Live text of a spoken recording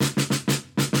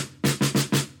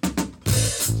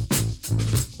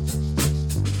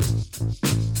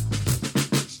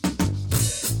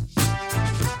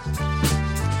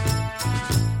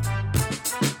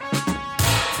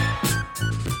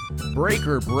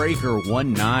Breaker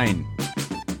 19.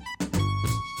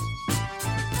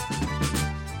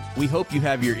 We hope you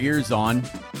have your ears on.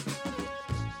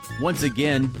 Once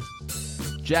again,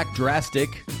 Jack Drastic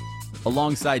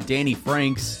alongside Danny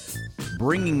Franks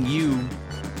bringing you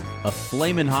a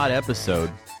flamin' hot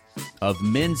episode of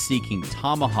Men Seeking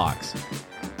Tomahawks.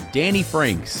 Danny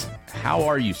Franks, how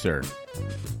are you, sir?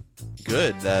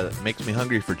 Good. That makes me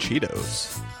hungry for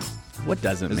Cheetos. What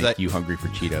doesn't make you hungry for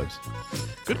Cheetos?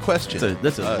 Good question.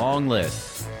 That's a long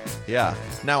list. Yeah.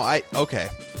 Now, okay.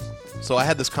 So I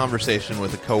had this conversation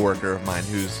with a coworker of mine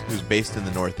who's based in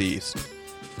the Northeast,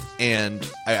 and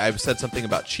I've said something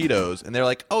about Cheetos, and they're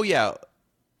like, "Oh yeah,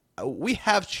 we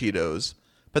have Cheetos,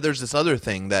 but there's this other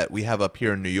thing that we have up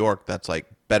here in New York that's like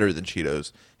better than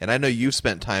Cheetos." And I know you've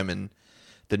spent time in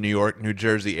the New York, New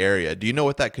Jersey area. Do you know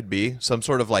what that could be? Some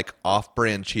sort of like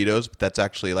off-brand Cheetos, but that's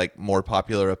actually like more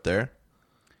popular up there?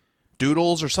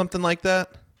 Doodles or something like that?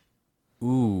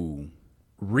 Ooh.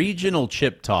 Regional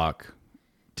chip talk.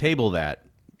 Table that.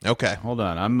 Okay. Hold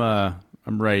on.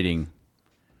 I'm writing.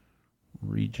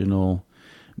 Regional.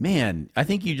 Man, I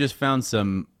think you just found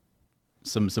some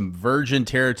virgin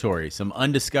territory, some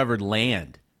undiscovered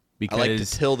land. Because I like to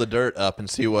till the dirt up and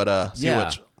see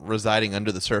what's residing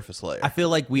under the surface layer. I feel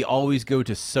like we always go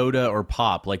to soda or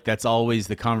pop, like that's always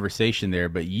the conversation there.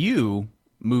 But you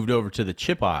moved over to the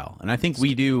chip aisle, and I think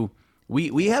we do.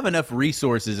 We have enough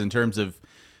resources in terms of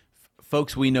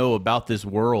folks we know about this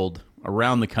world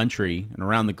around the country and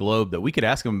around the globe that we could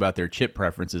ask them about their chip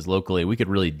preferences locally. We could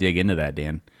really dig into that,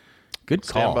 Dan. Good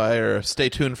call. Stand by or stay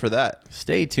tuned for that.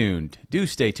 Stay tuned. Do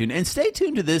stay tuned. And stay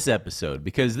tuned to this episode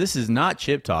because this is not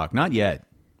chip talk. Not yet.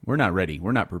 We're not ready.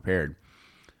 We're not prepared.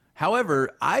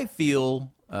 However, I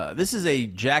feel this is a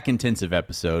Jack intensive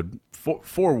episode.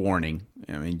 Forewarning.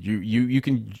 I mean, you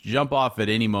can jump off at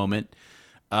any moment.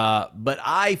 But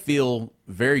I feel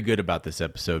very good about this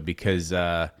episode because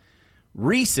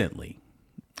recently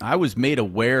I was made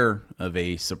aware of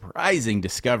a surprising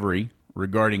discovery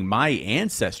regarding my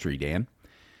ancestry, Dan.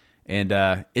 And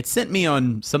it sent me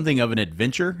on something of an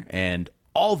adventure. And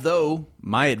although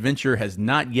my adventure has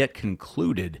not yet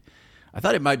concluded, I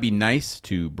thought it might be nice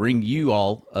to bring you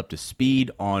all up to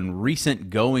speed on recent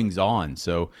goings-on.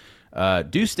 So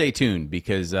do stay tuned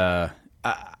because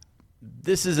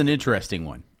this is an interesting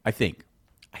one, I think.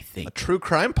 A true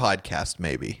crime podcast,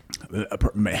 maybe.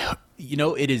 You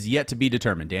know, it is yet to be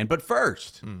determined, Dan. But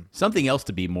first, something else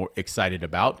to be more excited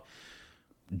about.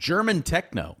 German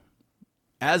techno.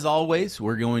 As always,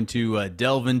 we're going to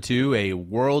delve into a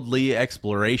worldly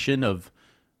exploration of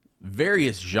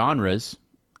various genres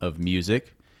of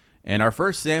music. And our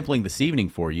first sampling this evening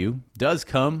for you does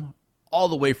come all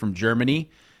the way from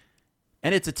Germany.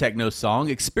 And it's a techno song,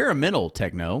 experimental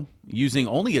techno, using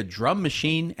only a drum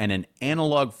machine and an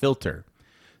analog filter.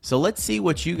 So let's see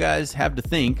what you guys have to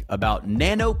think about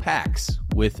Nano Pax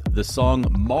with the song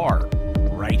Mar,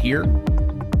 right here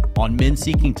on Men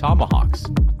Seeking Tomahawks.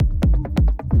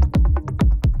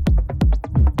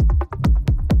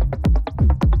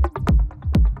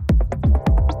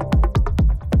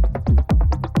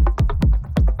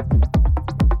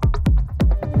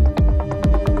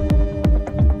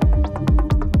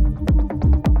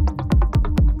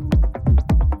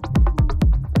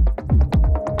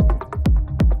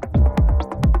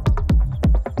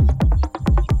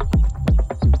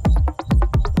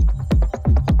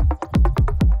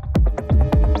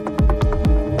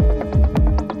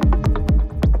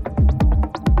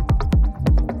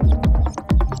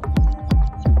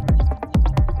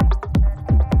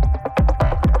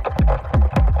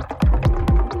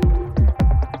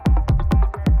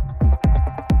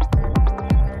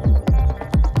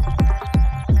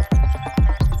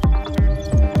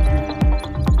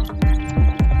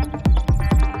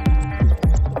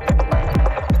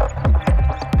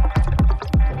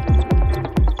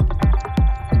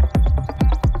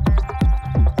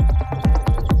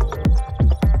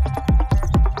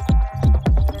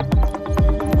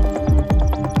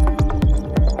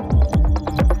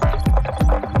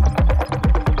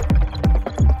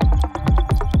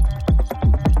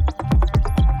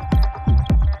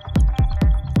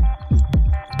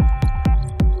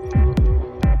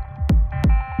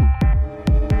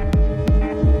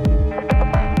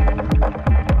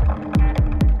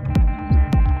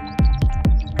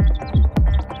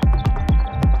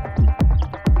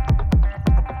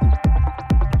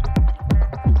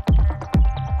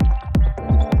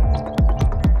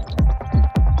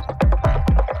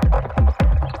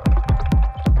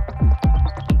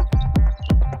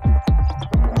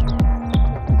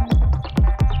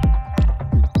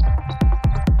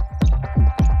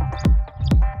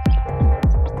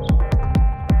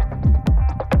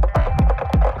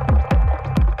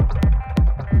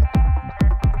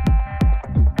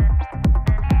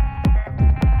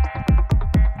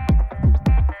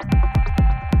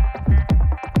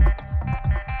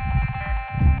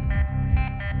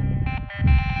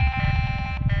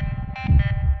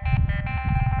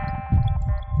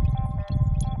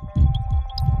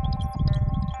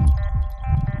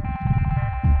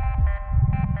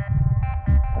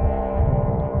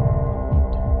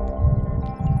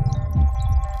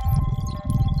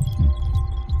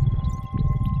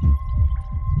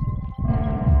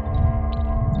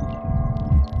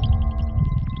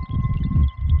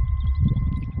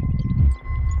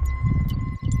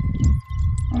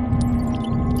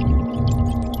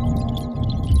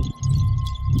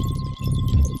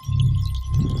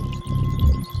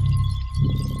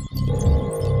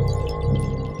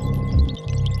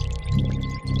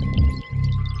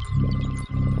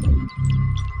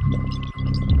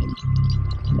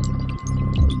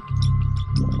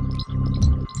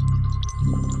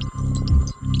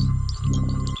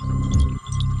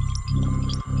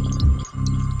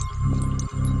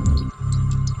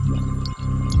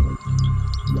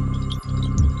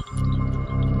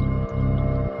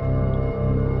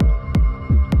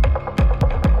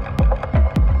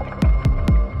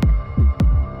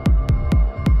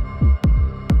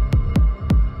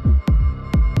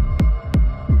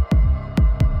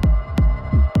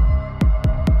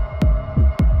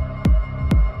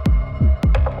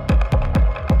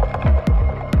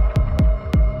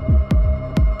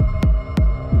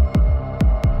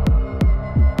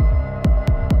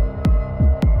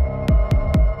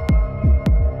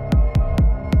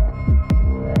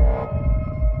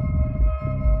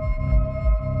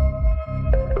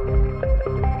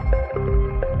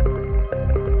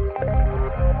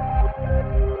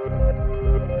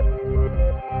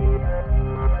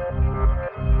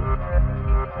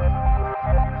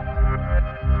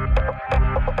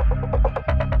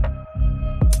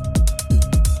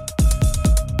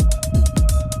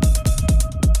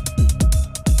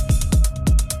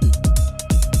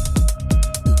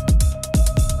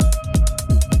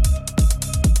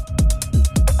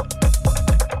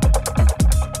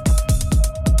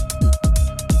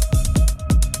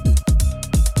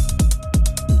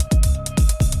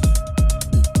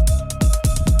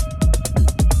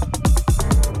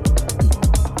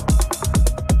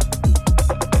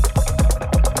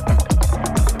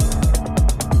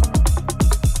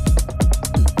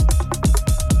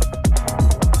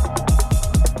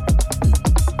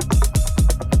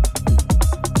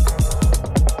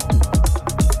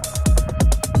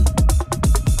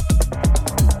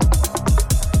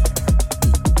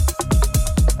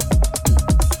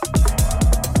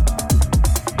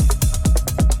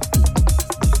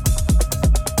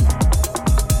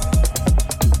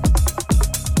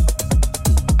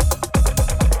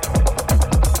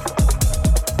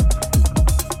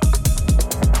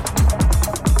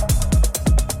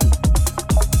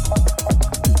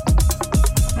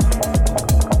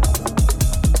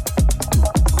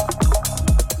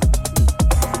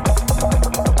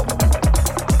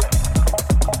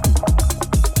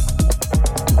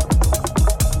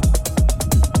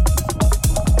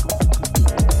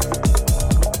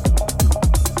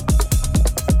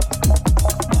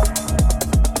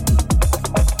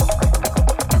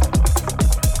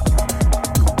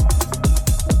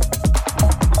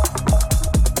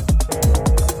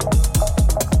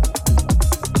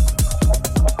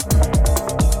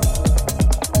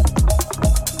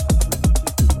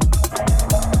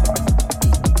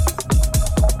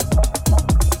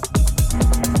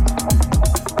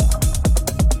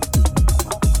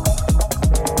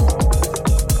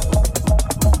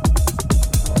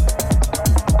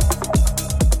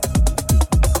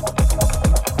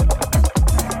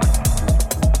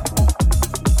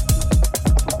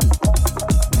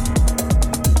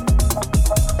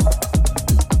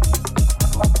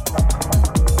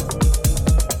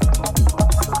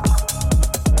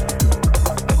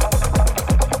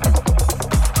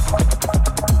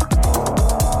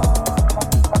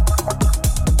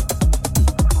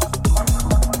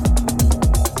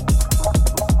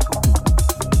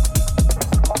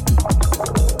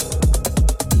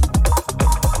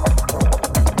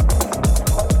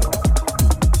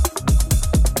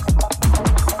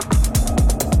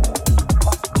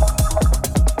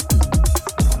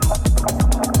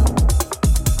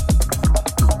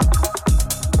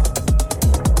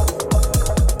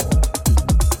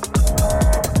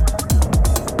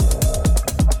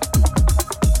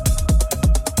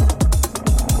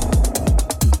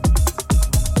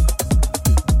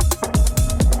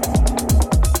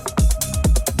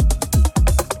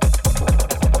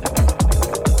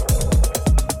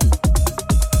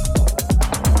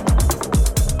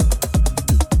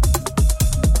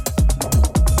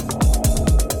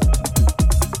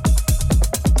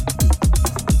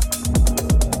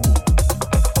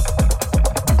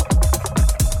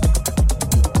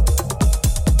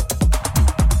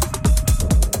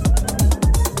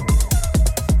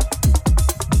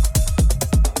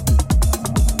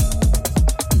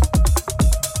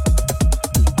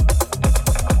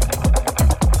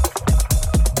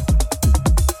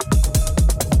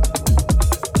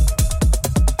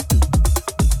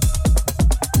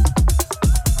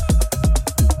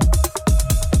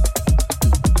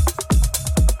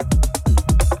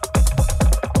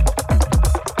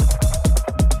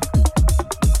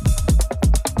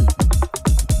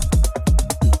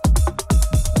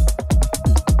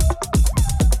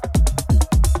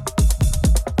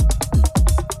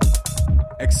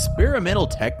 Experimental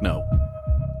techno.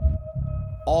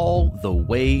 all the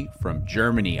way from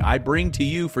Germany, I bring to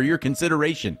you for your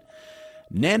consideration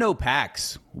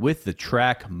Nanopax with the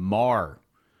track Mar.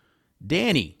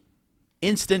 Danny,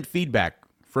 instant feedback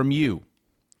from you.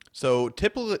 So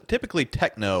typically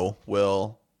techno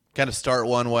will kind of start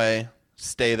one way,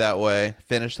 stay that way,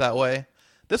 finish that way.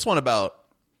 This one about,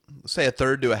 say, a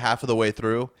third to a half of the way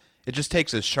through, it just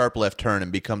takes a sharp left turn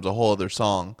and becomes a whole other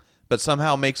song, but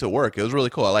somehow makes it work. It was really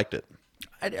cool. I liked it.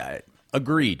 I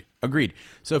agreed.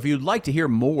 So if you'd like to hear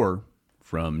more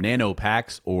from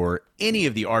Nanopax or any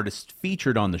of the artists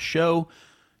featured on the show,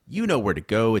 you know where to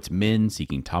go. It's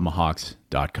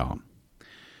menseekingtomahawks.com.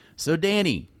 So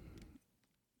Danny,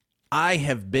 I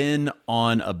have been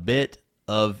on a bit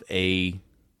of an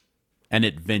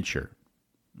adventure.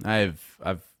 I've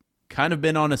kind of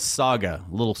been on a saga,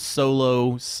 a little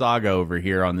solo saga over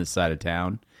here on this side of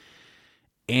town.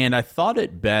 And I thought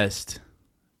it best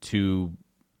to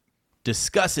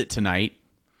discuss it tonight.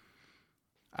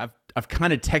 I've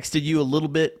kind of texted you a little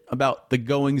bit about the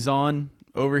goings on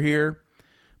over here,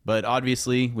 but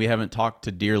obviously we haven't talked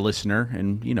to dear listener,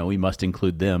 and we must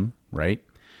include them, right?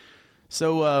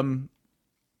 So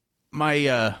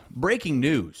my breaking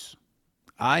news.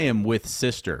 I am with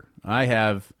sister. I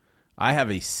have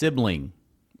a sibling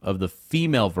of the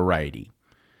female variety.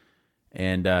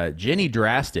 And Jenny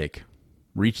Drastic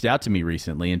reached out to me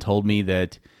recently and told me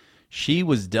that she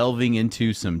was delving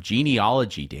into some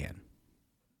genealogy, Dan.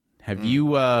 Have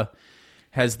you,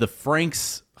 has the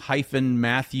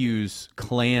Franks-Matthews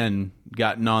clan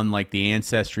gotten on like the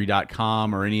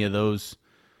Ancestry.com or any of those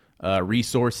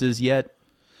resources yet?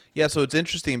 Yeah, so it's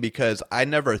interesting because I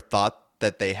never thought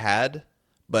that they had,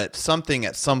 but something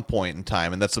at some point in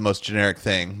time, and that's the most generic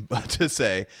thing to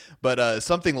say, but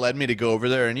something led me to go over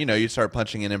there, and you start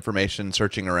punching in information,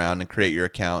 searching around, and create your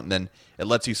account, and then it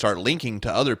lets you start linking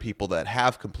to other people that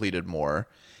have completed more.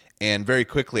 And very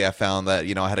quickly I found that,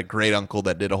 I had a great uncle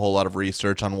that did a whole lot of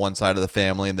research on one side of the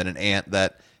family, and then an aunt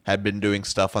that had been doing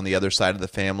stuff on the other side of the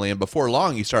family. And before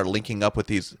long, you start linking up with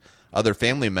these other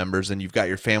family members, and you've got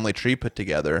your family tree put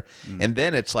together. And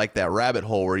then it's like that rabbit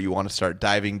hole where you want to start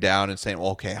diving down and saying, well,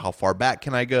 okay, how far back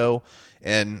can I go?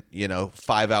 And,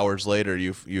 5 hours later,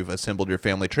 you've assembled your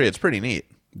family tree. It's pretty neat.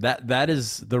 That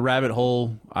is the rabbit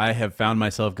hole I have found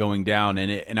myself going down,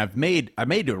 and I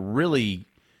made a really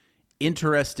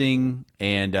interesting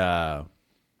and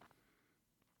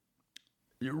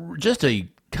just a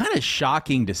kind of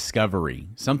shocking discovery.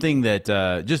 Something that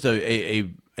just a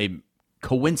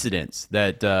coincidence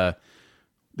that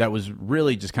was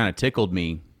really just kind of tickled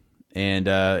me. And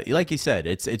like you said,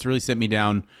 it's really sent me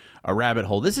down a rabbit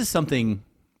hole. This is something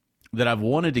that I've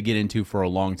wanted to get into for a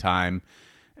long time.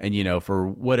 And, for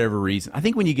whatever reason, I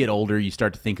think when you get older, you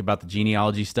start to think about the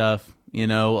genealogy stuff, a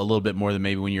little bit more than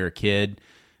maybe when you're a kid.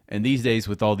 And these days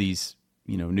with all these,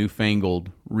 newfangled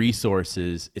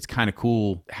resources, it's kind of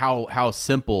cool how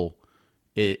simple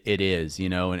it is,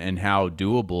 and how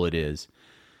doable it is.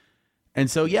 And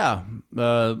so, yeah,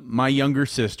 my younger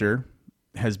sister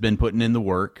has been putting in the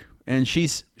work, and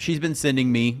she's been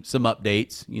sending me some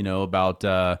updates, about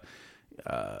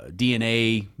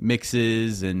DNA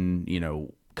mixes and,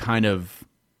 kind of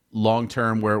long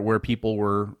term where people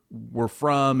were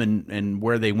from and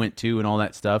where they went to and all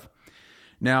that stuff.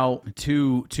 Now,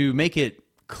 to make it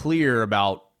clear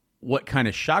about what kind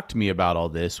of shocked me about all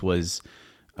this was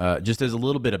just as a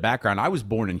little bit of background. I was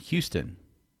born in Houston,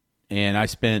 and I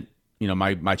spent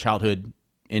my childhood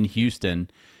in Houston,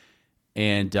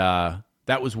 and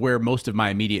that was where most of my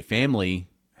immediate family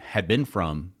had been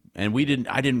from. And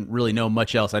I didn't really know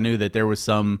much else. I knew that there was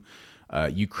some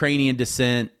Ukrainian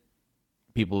descent.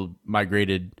 People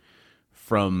migrated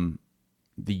from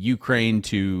the Ukraine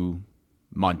to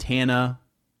Montana,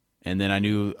 and then I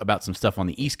knew about some stuff on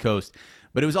the East Coast,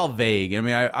 but it was all vague. I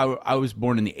mean, I was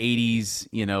born in the 80s.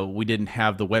 We didn't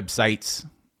have the websites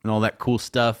and all that cool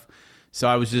stuff.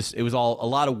 So it was all a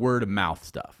lot of word of mouth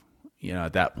stuff,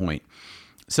 at that point.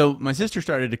 So my sister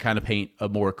started to kind of paint a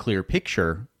more clear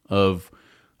picture of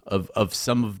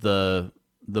some of the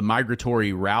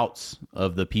migratory routes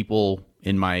of the people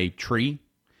in my tree.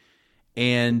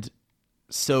 And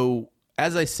so,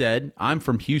 as I said, I'm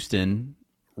from Houston.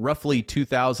 Roughly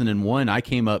 2001, I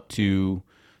came up to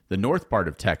the north part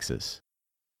of Texas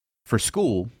for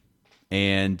school,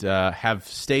 and have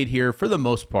stayed here for the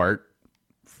most part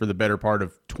for the better part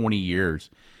of 20 years.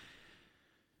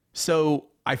 So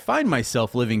I find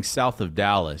myself living south of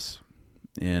Dallas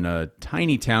in a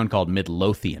tiny town called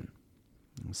Midlothian,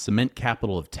 cement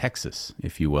capital of Texas,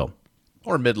 if you will.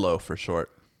 Or Midlo for short.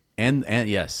 And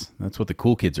yes, that's what the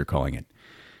cool kids are calling it.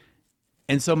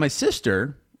 And so my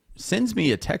sister sends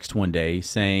me a text one day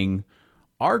saying,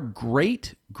 Our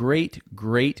great great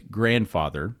great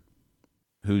grandfather,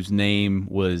 whose name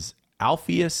was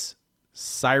Alpheus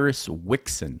Cyrus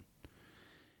Wixon,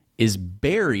 is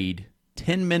buried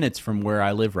 10 minutes from where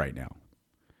I live right now.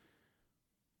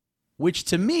 Which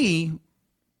to me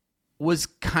was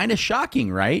kind of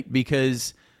shocking, right?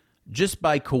 Because just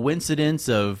by coincidence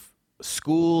of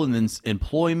school and then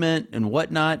employment and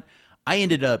whatnot, I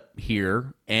ended up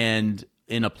here and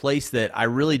in a place that I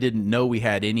really didn't know we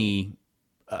had any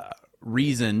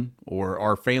reason, or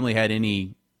our family had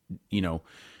any,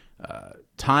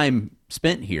 time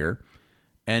spent here.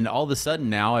 And all of a sudden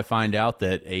now I find out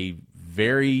that a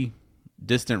very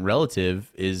distant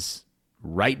relative is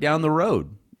right down the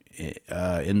road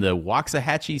in the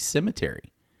Waxahachie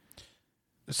Cemetery.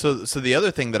 So the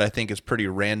other thing that I think is pretty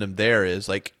random there is,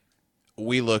 like,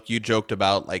 you joked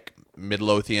about, like,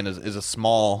 Midlothian is a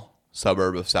small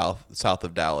suburb of south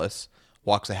of Dallas.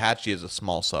 Waxahachie is a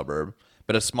small suburb,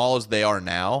 but as small as they are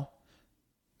now,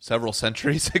 several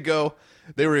centuries ago,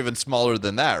 they were even smaller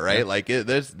than that, right? Yeah. Like,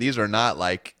 these are not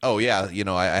like, oh yeah,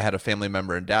 I had a family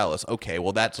member in Dallas. Okay,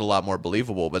 well, that's a lot more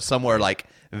believable. But somewhere like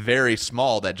very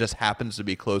small that just happens to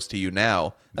be close to you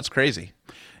now, that's crazy.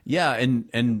 Yeah,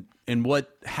 and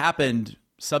what happened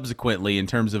subsequently in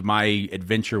terms of my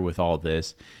adventure with all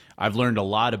this, I've learned a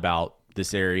lot about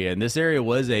this area, and this area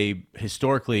was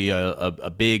historically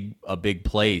a big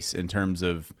place in terms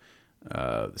of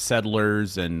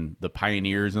settlers and the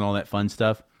pioneers and all that fun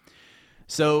stuff.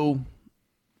 So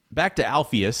back to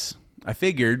Alpheus, I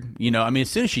figured, as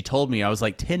soon as she told me, I was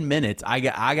like, 10 minutes, I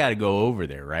got to go over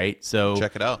there, right? So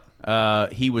check it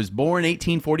out. He was born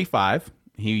 1845.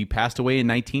 He passed away in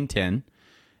 1910.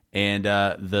 And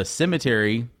the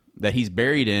cemetery that he's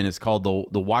buried in is called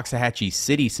the Waxahachie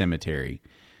City Cemetery.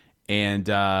 And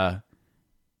Dan,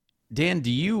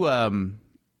 do you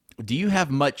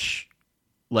have much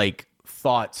like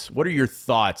thoughts? What are your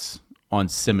thoughts on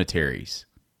cemeteries?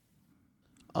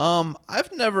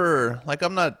 I've never, like,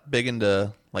 I'm not big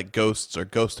into like ghosts or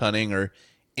ghost hunting or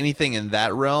anything in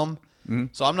that realm. Mm-hmm.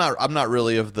 So I'm not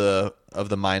really of the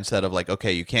mindset of like,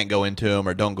 okay, you can't go into them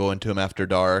or don't go into them after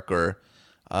dark or,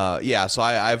 so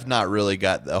I've not really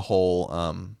got the whole,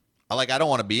 I don't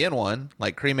want to be in one,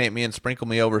 like cremate me and sprinkle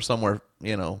me over somewhere,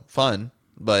 fun.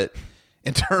 But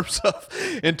in terms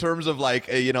of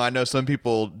like, I know some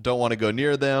people don't want to go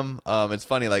near them. It's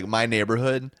funny, like my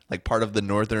neighborhood, like part of the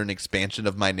northern expansion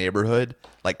of my neighborhood,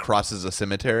 like crosses a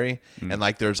cemetery. Mm. And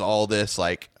like, there's all this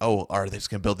like, oh, are they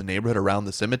just going to build a neighborhood around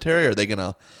the cemetery? Or are they going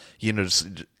to,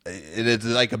 it's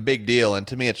like a big deal. And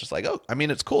to me, it's just like, oh, I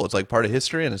mean, it's cool. It's like part of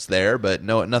history and it's there, but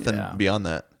nothing beyond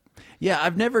that. Yeah.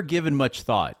 I've never given much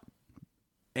thought.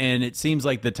 And it seems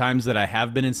like the times that I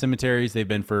have been in cemeteries, they've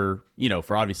been for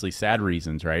obviously sad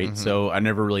reasons, right? Mm-hmm. So I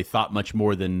never really thought much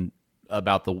more than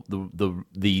about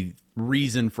the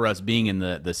reason for us being in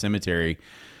the cemetery.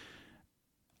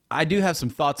 I do have some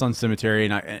thoughts on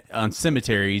on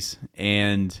cemeteries,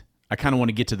 and I kind of want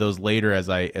to get to those later as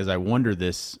I wonder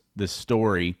this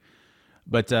story.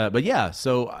 But yeah,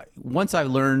 so once I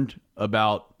learned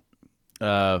about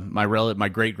my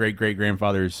great great great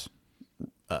grandfather's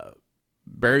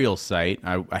burial site,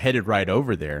 I headed right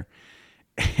over there,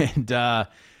 and this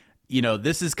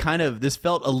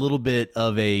felt a little bit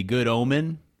of a good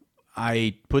omen.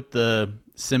 I put the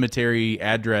cemetery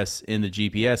address in the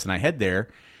GPS and I head there,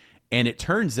 and it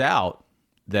turns out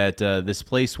that this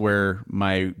place where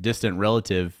my distant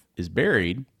relative is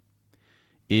buried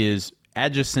is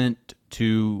adjacent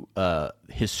to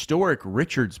historic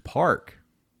Richards Park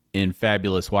in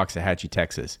fabulous Waxahachie,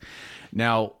 Texas.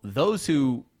 Now, those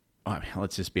who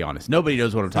let's just be honest, nobody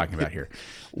knows what I'm talking about here.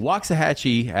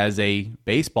 Waxahachie has a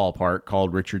baseball park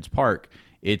called Richards Park.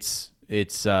 It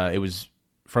was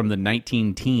from the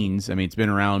 19 teens. I mean, it's been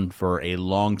around for a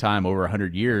long time, over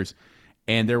 100 years.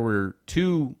 And there were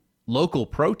two local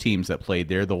pro teams that played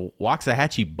there, the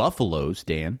Waxahachie Buffaloes,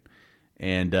 Dan,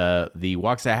 and the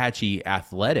Waxahachie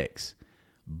Athletics.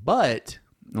 But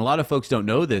a lot of folks don't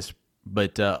know this,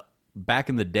 but back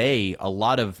in the day, a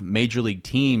lot of major league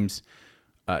teams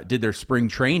did their spring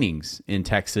trainings in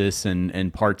Texas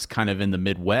and parts kind of in the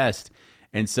Midwest.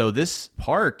 And so this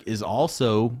park is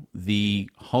also the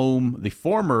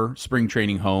former spring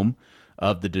training home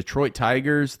of the Detroit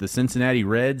Tigers, the Cincinnati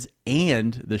Reds,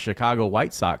 and the Chicago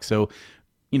White Sox. So,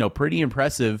 pretty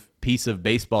impressive piece of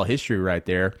baseball history right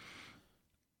there.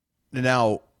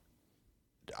 Now,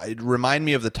 remind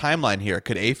me of the timeline here.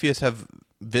 Could Alpheus have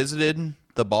visited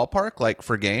the ballpark, like,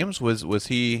 for games? Was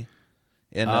he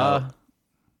in...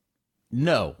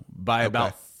 No, by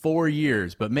about 4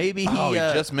 years, but maybe he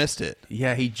just missed it.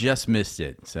 Yeah, he just missed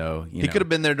it. So he could have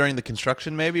been there during the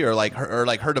construction, maybe, or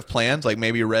heard of plans, like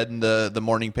maybe read in the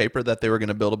morning paper that they were going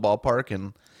to build a ballpark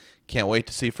and can't wait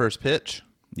to see first pitch.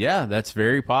 Yeah, that's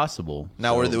very possible.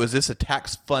 Now, was this a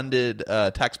taxpayer-funded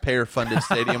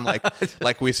stadium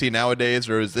like we see nowadays,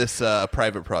 or is this a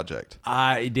private project?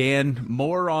 Dan,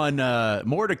 more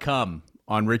to come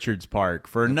on Richards Park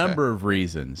for a number of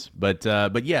reasons. But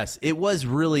yes, it was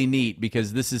really neat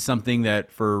because this is something that,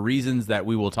 for reasons that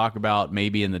we will talk about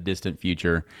maybe in the distant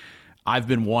future, I've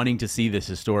been wanting to see this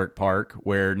historic park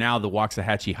where now the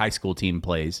Waxahachie High School team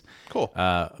plays. Cool.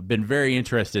 Been very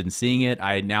interested in seeing it.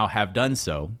 I now have done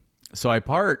so. So I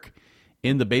park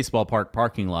in the baseball park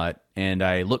parking lot, and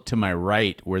I look to my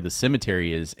right where the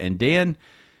cemetery is. And Dan,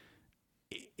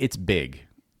 it's big.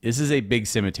 This is a big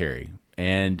cemetery.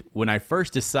 And when I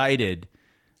first decided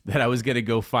that I was going to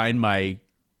go find my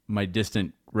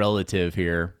distant relative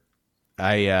here,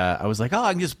 I was like,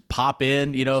 I can just pop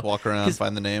in, Just walk around,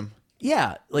 find the name.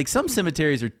 Yeah, like some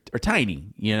cemeteries are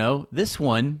tiny, This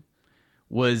one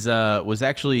was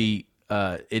actually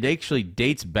it actually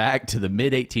dates back to the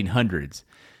mid 1800s,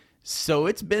 so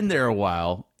it's been there a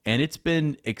while and it's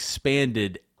been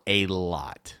expanded a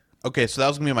lot. Okay, so that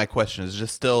was gonna be my question. Is it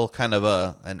just still kind of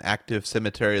an active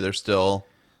cemetery? There's still,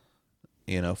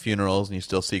 funerals, and you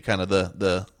still see kind of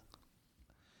the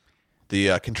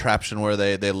contraption where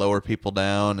they lower people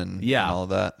down and all of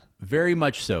that. Very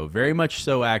much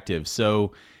so active.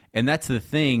 So, and that's the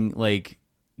thing, like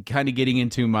kind of getting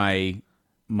into the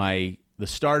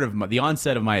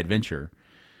onset of my adventure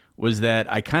was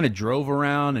that I kind of drove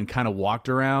around and kind of walked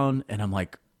around, and I'm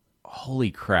like, holy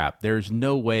crap, there's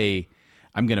no way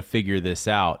I'm going to figure this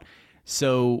out.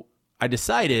 So I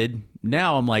decided,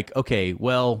 now I'm like, okay,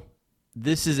 well,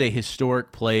 this is a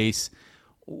historic place.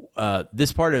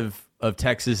 This part of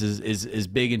Texas is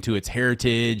big into its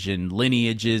heritage and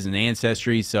lineages and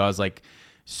ancestry. So I was like,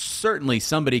 certainly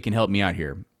somebody can help me out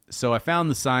here. So I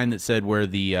found the sign that said where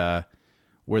the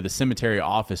cemetery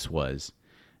office was,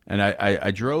 and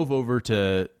I drove over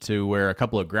to where a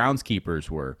couple of groundskeepers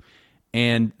were,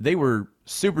 and they were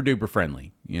super duper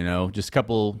friendly. Just a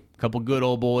couple good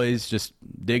old boys just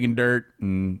digging dirt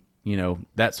and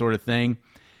that sort of thing.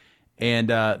 And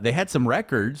they had some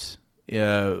records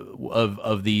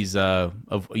of these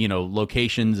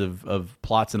locations of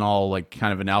plots and all, like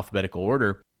kind of in alphabetical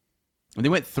order. And they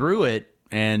went through it,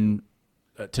 and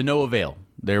to no avail.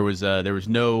 There was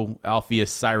no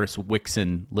Alpheus Cyrus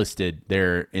Wixon listed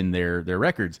there in their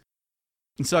records.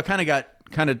 And so I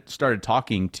kind of started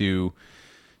talking to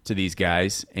these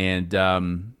guys, and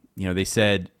they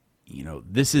said,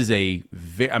 this is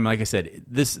like I said,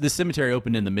 this cemetery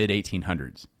opened in the mid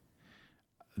 1800s.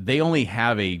 They only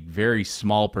have a very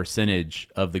small percentage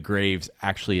of the graves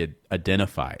actually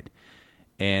identified.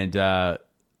 And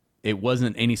it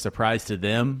wasn't any surprise to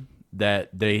them that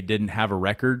they didn't have a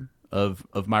record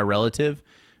of my relative,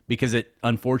 because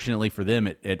unfortunately for them,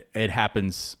 it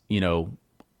happens,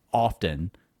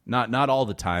 often, not all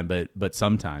the time, but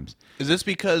sometimes. Is this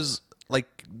because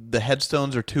like the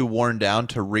headstones are too worn down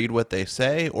to read what they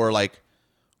say, or like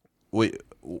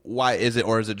why is it,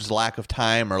 or is it just lack of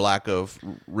time or lack of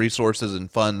resources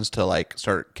and funds to like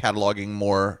start cataloging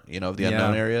more, of the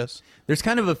unknown areas? There's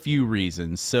kind of a few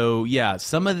reasons. So yeah,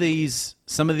 some of these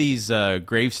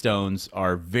gravestones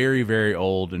are very, very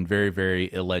old and very,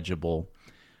 very illegible.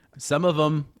 Some of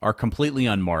them are completely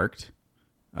unmarked.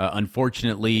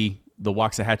 Unfortunately, the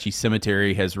Waxahachie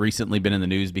Cemetery has recently been in the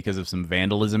news because of some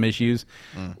vandalism issues,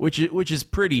 which is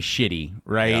pretty shitty,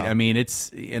 right? Yeah. I mean,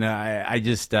 it's I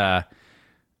just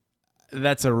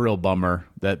that's a real bummer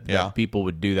that people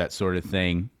would do that sort of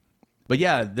thing. But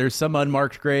yeah, there's some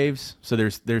unmarked graves, so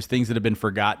there's things that have been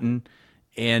forgotten,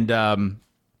 and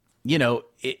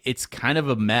it's kind of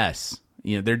a mess.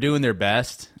 They're doing their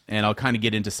best, and I'll kind of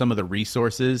get into some of the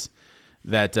resources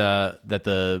that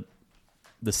the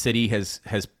city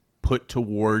has put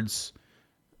towards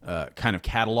kind of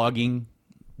cataloging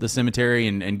the cemetery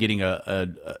and getting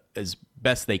a as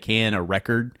best they can a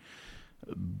record.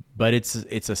 But it's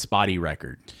a spotty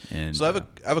record. And so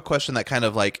I have a question that kind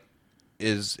of like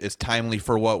is timely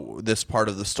for what this part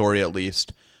of the story, at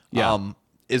least. Yeah.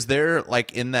 Is there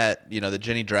like in that, the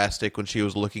Jenny Drastic, when she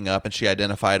was looking up and she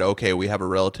identified, okay, we have a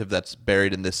relative that's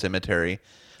buried in this cemetery.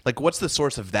 Like, what's the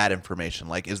source of that information?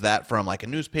 Like, is that from like a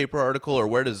newspaper article, or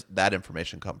where does that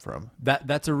information come from?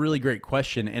 That's a really great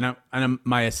question, and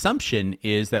my assumption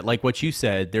is that, like what you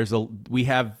said, we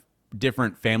have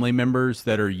different family members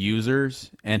that are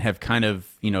users and have kind of,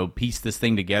 pieced this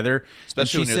thing together.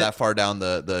 Especially when you're that far down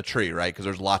the tree, right? Because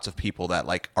there's lots of people that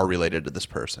like are related to this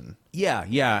person.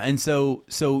 Yeah. And so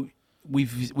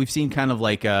we've seen kind of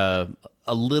like a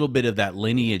little bit of that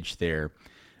lineage there.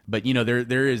 But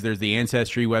there's the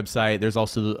Ancestry website. There's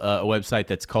also a website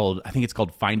that's called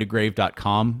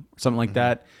findagrave.com, something like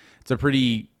that. It's a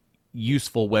pretty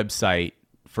useful website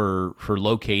for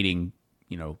locating,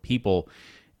 people.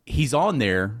 He's on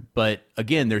there, but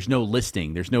again, there's no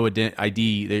listing. There's no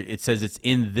ID. It says it's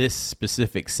in this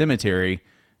specific cemetery.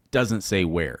 Doesn't say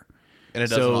where. And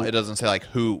it doesn't say like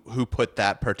who put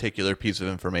that particular piece of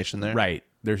information there. Right.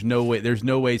 There's no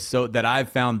way so that I've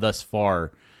found thus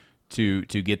far to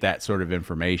get that sort of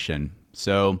information.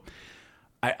 So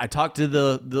I talked to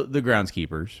the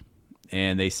groundskeepers,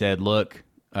 and they said, look,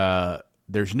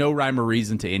 there's no rhyme or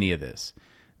reason to any of this.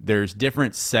 There's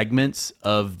different segments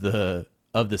of the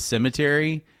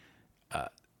cemetery.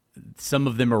 Some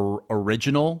of them are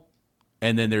original,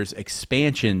 and then there's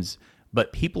expansions,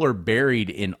 but people are buried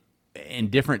in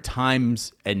different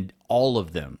times and all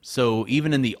of them. So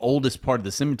even in the oldest part of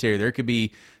the cemetery, there could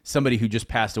be somebody who just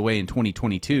passed away in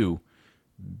 2022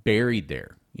 buried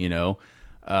there,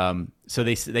 So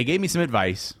they gave me some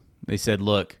advice. They said,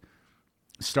 look,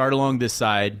 start along this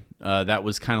side. That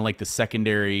was kind of like the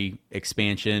secondary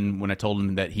expansion. When I told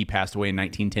them that he passed away in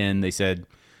 1910, they said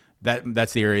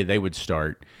that's the area they would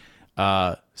start.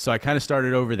 So I kind of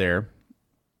started over there.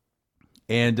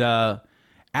 And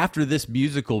after this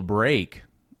musical break,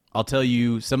 I'll tell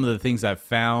you some of the things I've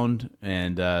found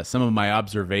and some of my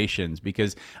observations,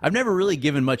 because I've never really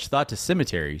given much thought to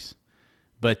cemeteries.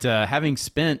 But having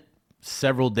spent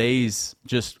several days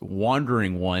just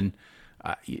wandering one,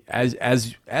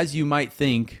 as you might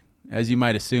think, as you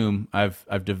might assume,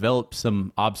 I've developed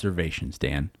some observations,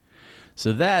 Dan.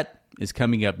 So that is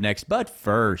coming up next. But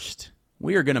first,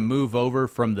 we are going to move over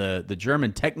from the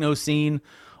German techno scene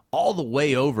all the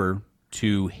way over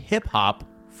to hip-hop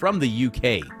from the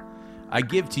UK. I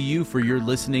give to you for your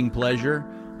listening pleasure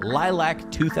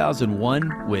Lilac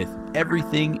 2001 with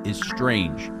Everything is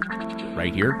Strange,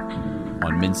 right here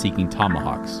on Men Seeking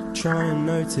Tomahawks. Try and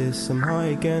notice, I'm high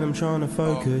again, I'm trying to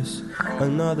focus.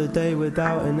 Another day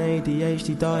without an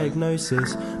ADHD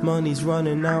diagnosis. Money's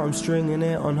running out, I'm stringing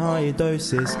it on higher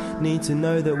doses. Need to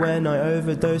know that when I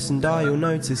overdose and die, you'll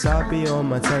notice I'll be on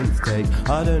my 10th take.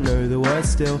 I don't know the word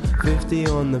still, 50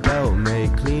 on the belt,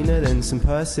 mate. Cleaner than some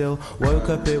Persil. Woke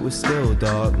up, it was still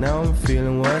dark, now I'm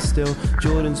feeling worse still.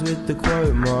 Jordan's with the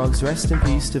quote marks, rest in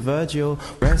peace to Virgil.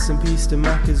 Rest in peace to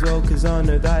Mac as well, cause I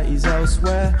know that he's elsewhere.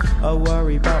 I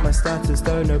worry about my status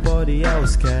though nobody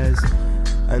else cares.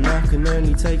 And I can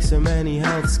only take so many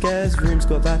health scares. Room's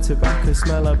got that tobacco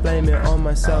smell, I blame it on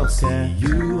my self-care. I'll see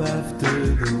you after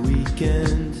the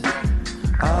weekend.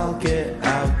 I'll get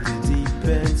out the deep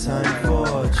end, time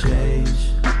for change.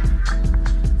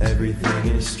 Everything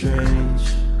is strange.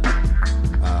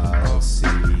 I'll see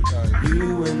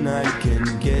you and I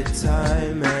can get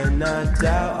time, and I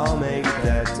doubt I'll make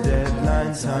that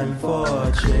deadline. Time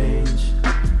for change.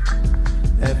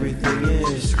 Everything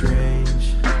is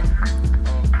strange.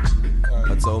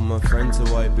 I told my friend to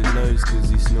wipe his nose cause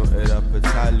he snorted up a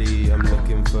tally. I'm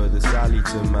looking for the Sally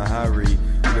to my Harry.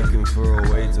 Looking for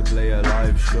a way to play a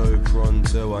live show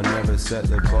pronto. I never set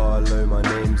the bar low, my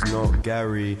name's not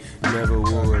Gary. Never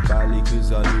wore a bally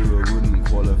cause I knew I wouldn't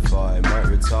qualify. Might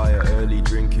retire early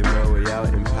drinking my way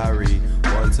out in Paris.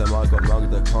 One time I got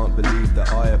mugged, I can't believe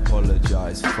that I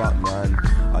apologise. Fuck man,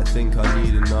 I think I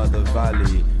need another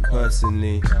valley.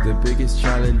 Personally, the biggest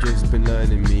challenge has been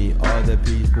learning me. Are there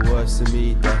people worse than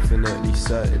me? Definitely,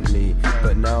 certainly.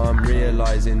 But now I'm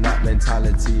realising that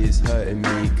mentality is hurting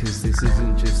me. Cause this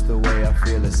isn't just the way I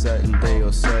feel a certain day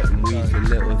or certain week. And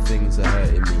little things are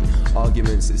hurting me,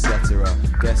 arguments etc.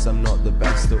 Guess I'm not the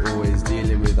best at always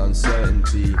dealing with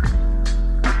uncertainty.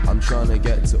 I'm trying to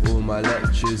get to all my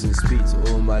lectures and speak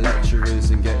to all my lecturers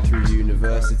and get through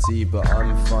university. But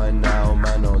I'm fine now,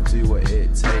 man, I'll do what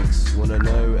it takes. Wanna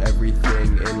know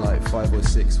everything in like 5 or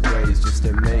 6 ways, just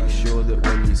to make sure that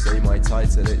when you say my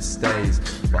title it stays.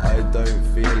 But I don't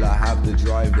feel I have the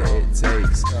drive that it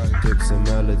takes. Dip some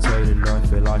melatonin, I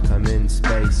feel like I'm in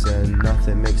space. And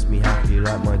nothing makes me happy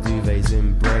like my duvet's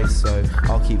embrace. So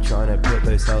I'll keep trying to put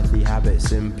those healthy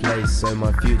habits in place, so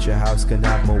my future house can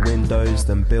have more windows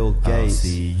than Bill Gates. I'll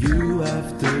see you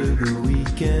after the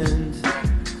weekend.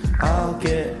 I'll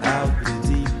get out the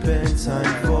deep end,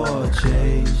 time for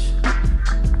change.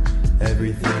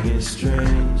 Everything is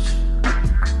strange.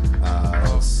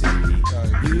 I'll see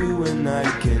you and I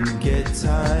can get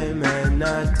time, and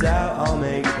I doubt I'll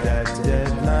make that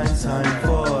deadline. Time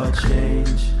for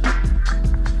change.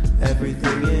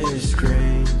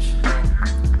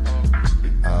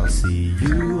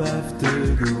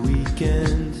 after the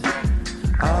weekend.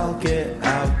 I'll get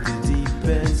out the deep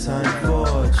end, time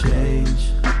for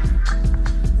change.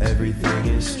 Everything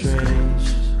is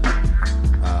strange.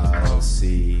 I'll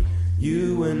see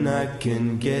you when I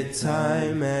can get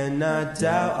time, and I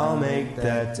doubt I'll make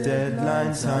that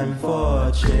deadline. Time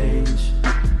for change.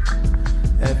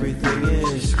 Everything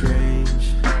is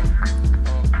strange.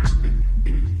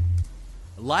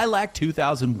 Lilac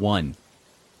 2001.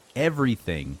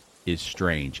 Everything is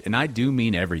strange. And I do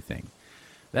mean everything.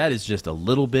 That is just a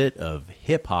little bit of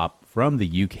hip-hop from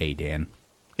the UK, Dan.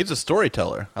 He's a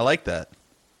storyteller. I like that.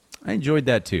 I enjoyed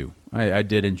that, too. I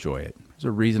did enjoy it. There's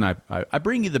a reason I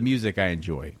bring you the music I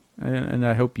enjoy, and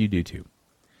I hope you do, too.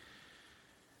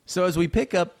 So as we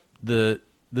pick up the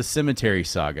Cemetery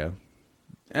Saga,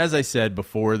 as I said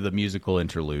before the musical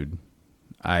interlude,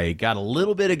 I got a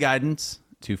little bit of guidance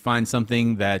to find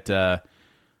something that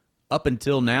up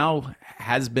until now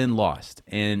has been lost.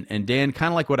 And Dan,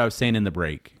 kind of like what I was saying in the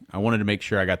break, I wanted to make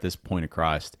sure I got this point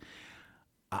across.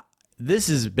 This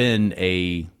has been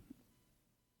an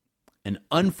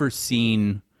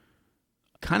unforeseen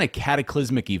kind of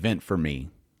cataclysmic event for me.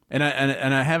 And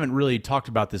I haven't really talked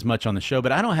about this much on the show,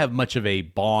 but I don't have much of a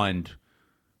bond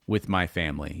with my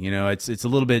family. You know, it's a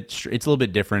little bit different, it's a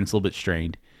little bit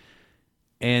strained.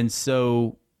 And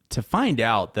so to find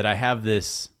out that I have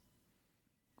this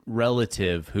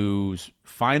relative whose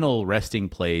final resting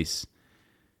place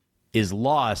is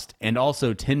lost and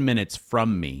also 10 minutes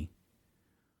from me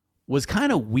was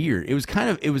kind of weird. It was kind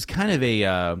of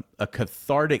a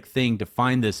cathartic thing to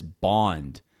find this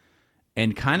bond,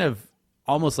 and kind of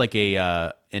almost like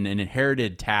an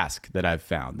inherited task that I've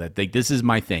found, that this is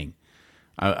my thing.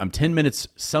 I'm 10 minutes.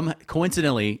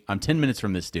 Coincidentally, I'm 10 minutes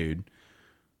from this dude,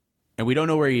 and we don't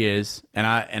know where he is. And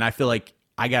I feel like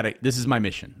this is my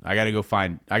mission. I gotta go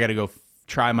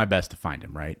try my best to find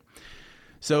him. Right.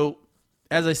 So,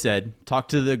 as I said,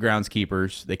 talked to the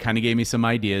groundskeepers. They kind of gave me some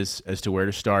ideas as to where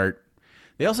to start.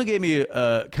 They also gave me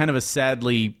kind of a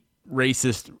sadly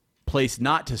racist place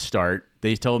not to start.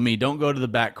 They told me, don't go to the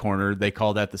back corner. They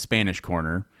call that the Spanish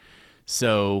corner.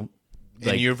 So,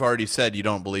 and you've already said you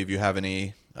don't believe you have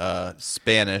any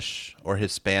Spanish or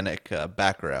Hispanic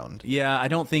background. Yeah, I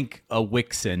don't think a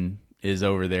Wixon is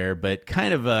over there, but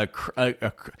kind of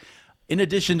in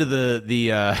addition to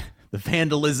the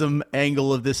vandalism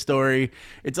angle of this story,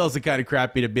 it's also kind of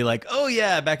crappy to be like, oh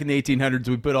yeah, back in the 1800s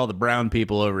we put all the brown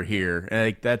people over here.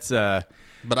 Like that's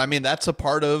But I mean, that's a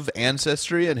part of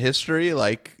ancestry and history.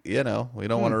 Like, you know, we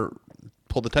don't want to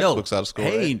pull the textbooks out of school.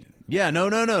 Hey, right? Yeah, no.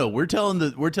 We're telling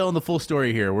the full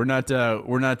story here. We're not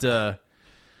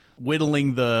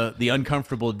whittling the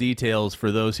uncomfortable details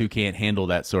for those who can't handle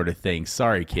that sort of thing.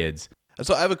 Sorry, kids.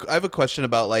 So I have a question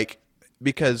about, like,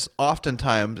 because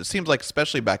oftentimes it seems like,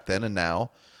 especially back then and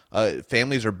now,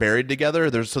 families are buried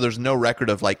together. There's no record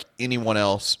of like anyone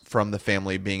else from the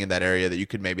family being in that area that you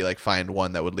could maybe like find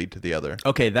one that would lead to the other.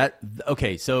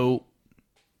 Okay. So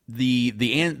the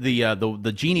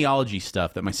genealogy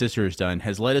stuff that my sister has done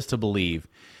has led us to believe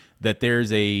that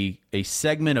there's a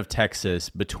segment of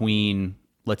Texas between,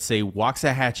 let's say,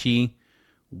 Waxahachie,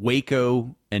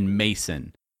 Waco, and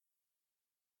Mason.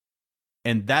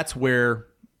 And that's where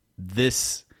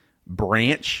this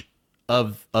branch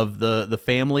of the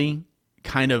family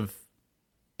kind of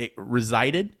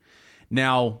resided.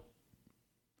 Now,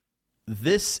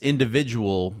 this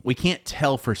individual, we can't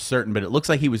tell for certain, but it looks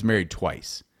like he was married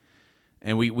twice.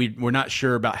 And we're not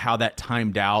sure about how that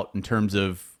timed out in terms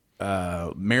of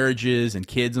marriages and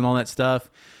kids and all that stuff.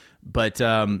 But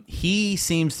he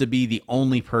seems to be the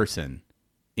only person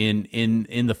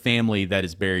in the family that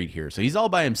is buried here. So he's all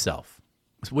by himself,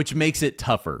 which makes it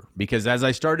tougher, because as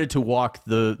I started to walk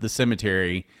the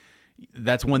cemetery,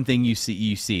 that's one thing you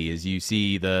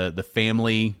see the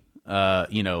family,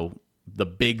 the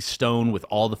big stone with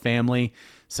all the family.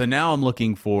 So now I'm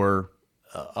looking for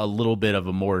a little bit of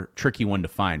a more tricky one to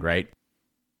find, right?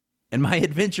 And my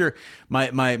adventure,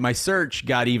 my search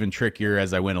got even trickier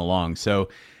as I went along. So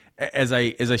as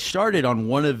I started on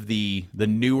one of the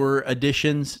newer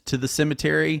additions to the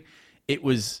cemetery, it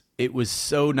was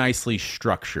so nicely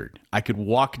structured. I could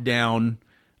walk down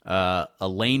a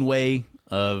laneway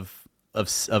of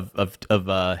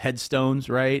headstones,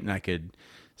 right? And I could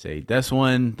say this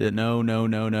one,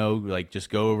 no, like just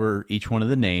go over each one of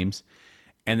the names,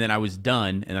 and then I was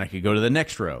done, and I could go to the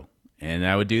next row, and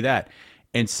I would do that.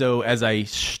 And so as I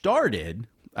started,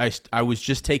 I was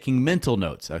just taking mental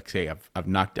notes. Okay,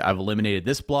 I've eliminated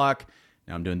this block.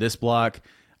 Now I'm doing this block.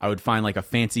 I would find like a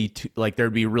fancy, like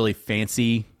there'd be really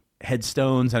fancy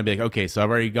headstones. I'd be like, okay, so I've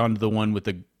already gone to the one with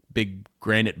the big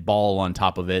granite ball on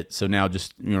top of it. So now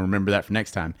just remember that for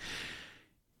next time.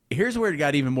 here's where it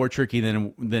got even more tricky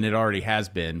than it already has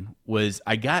been. Was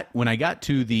when I got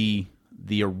to the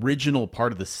original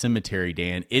part of the cemetery,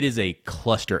 Dan, it is a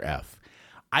cluster F.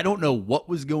 I don't know what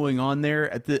was going on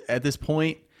there at this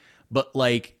point, but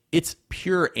like it's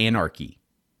pure anarchy.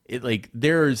 It like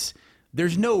there's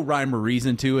no rhyme or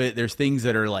reason to it. There's things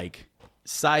that are like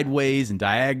sideways and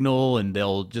diagonal, and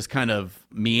they'll just kind of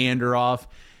meander off.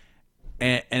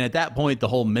 And at that point, the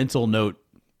whole mental note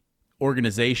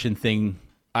organization thing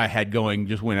I had going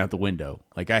just went out the window.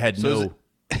 Like I had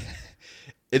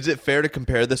Is it fair to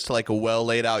compare this to like a well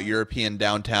laid out European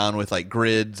downtown with like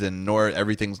grids and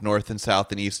everything's north and south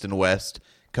and east and west,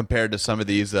 compared to some of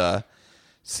these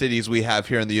cities we have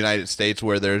here in the United States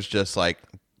where there's just like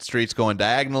streets going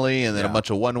diagonally and then a bunch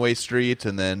of one-way streets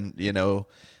and then,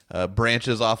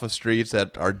 branches off of streets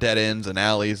that are dead ends and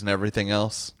alleys and everything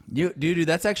else? Dude,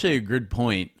 that's actually a good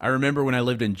point. I remember when I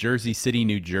lived in Jersey City,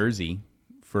 New Jersey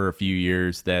for a few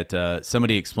years that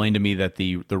somebody explained to me that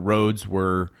the roads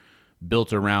were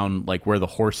built around like where the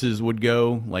horses would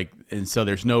go, like, and so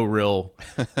there's no real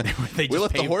we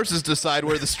let the horses decide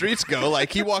where the streets go.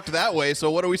 Like he walked that way,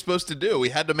 so what are we supposed to do? We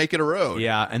had to make it a road.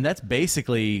 Yeah, and that's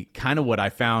basically kind of what I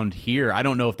found here. I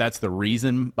don't know if that's the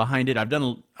reason behind it.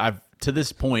 To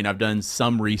this point I've done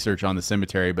some research on the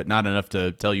cemetery, but not enough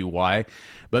to tell you why.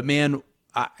 But man,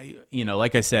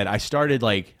 like I said, I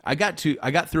got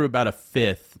through about a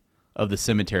fifth of the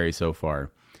cemetery so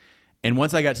far. And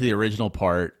once I got to the original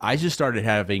part, I just started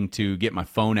having to get my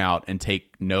phone out and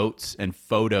take notes and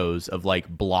photos of like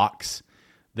blocks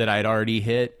that I'd already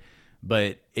hit.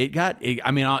 But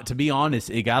to be honest,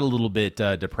 it got a little bit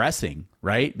depressing,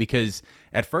 right? Because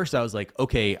at first I was like,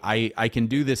 okay, I can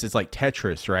do this. It's like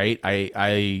Tetris, right?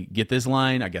 I get this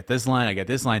line, I get this line, I get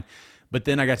this line. But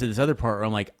then I got to this other part where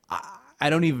I'm like,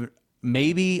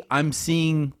 maybe I'm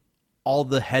seeing all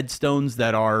the headstones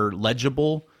that are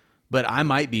legible, but I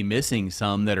might be missing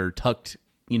some that are tucked,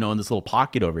 in this little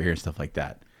pocket over here and stuff like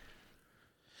that.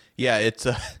 Yeah,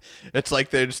 it's like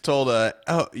they just told,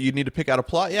 you need to pick out a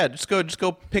plot. Yeah, just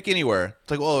go pick anywhere.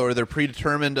 It's like, are there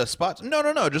predetermined spots?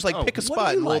 No, just like pick a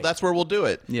spot, and that's where we'll do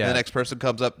it. Yeah. And the next person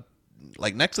comes up,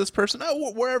 like next to this person.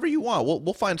 Wherever you want,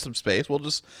 we'll find some space. We'll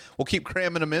keep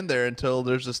cramming them in there until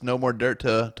there's just no more dirt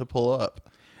to pull up.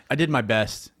 I did my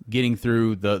best getting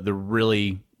through the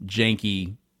really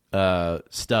janky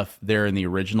stuff there in the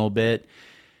original bit,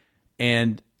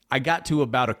 and I got to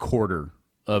about a quarter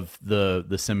of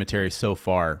the cemetery so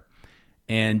far,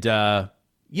 and I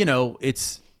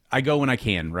go when I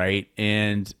can, right?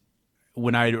 And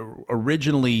when I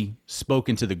originally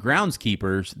spoken to the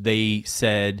groundskeepers, they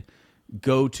said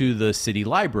go to the city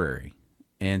library,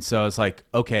 and so I was like,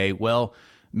 okay, well,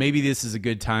 maybe this is a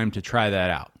good time to try that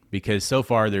out, because so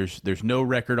far there's no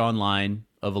record online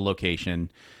of a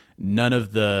location. None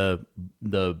of the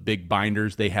big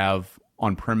binders they have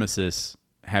on premises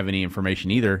have any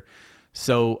information either.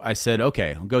 So I said,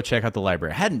 okay, I'll go check out the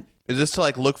library. Is this to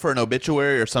like look for an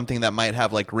obituary or something that might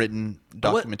have like written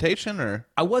documentation? Or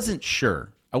I wasn't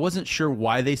sure. I wasn't sure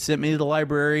why they sent me to the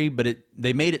library, but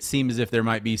they made it seem as if there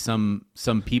might be some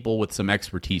people with some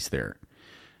expertise there.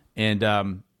 And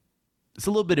it's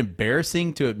a little bit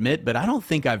embarrassing to admit, but I don't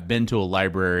think I've been to a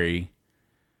library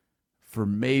for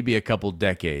maybe a couple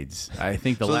decades. I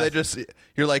think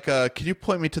you're like, can you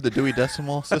point me to the Dewey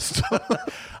Decimal System?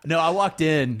 No, I walked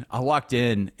in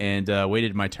and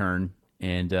waited my turn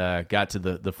and got to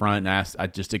the front and asked. I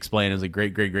just explained, I was like,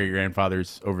 great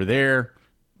grandfather's over there,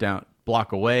 down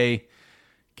block away.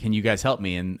 Can you guys help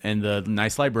me? And the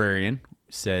nice librarian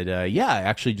said, yeah,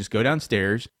 actually just go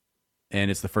downstairs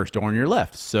and it's the first door on your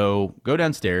left. So go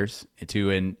downstairs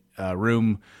to a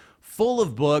room full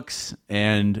of books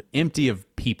and empty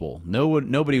of people.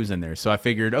 Nobody was in there. So I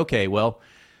figured, okay, well,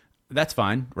 that's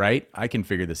fine, right? I can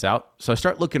figure this out. So I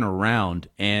start looking around,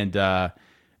 and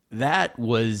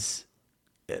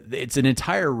it's an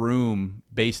entire room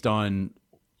based on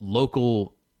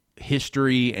local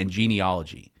history and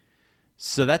genealogy.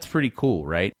 So that's pretty cool,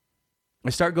 right?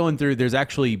 I start going through, there's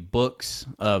actually books,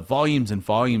 volumes and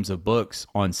volumes of books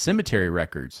on cemetery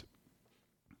records.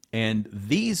 And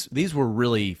these were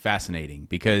really fascinating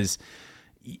because,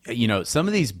 some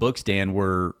of these books, Dan,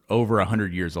 were over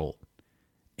 100 years old.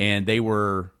 And they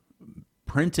were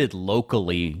printed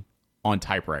locally on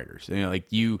typewriters. Like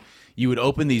you would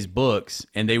open these books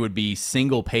and they would be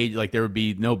single page, like there would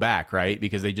be no back, right?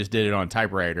 Because they just did it on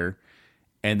typewriter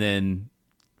and then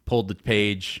pulled the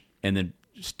page and then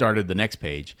started the next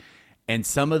page. And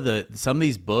some of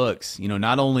these books,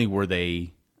 not only were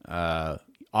they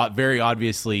very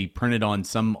obviously printed on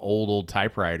some old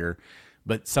typewriter,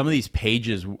 but some of these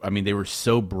pages, I mean, they were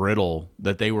so brittle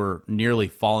that they were nearly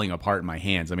falling apart in my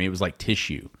hands. I mean, it was like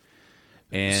tissue.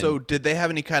 And So did they have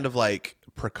any kind of like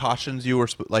precautions you were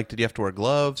like, did you have to wear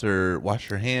gloves or wash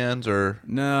your hands or?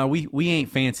 no, we ain't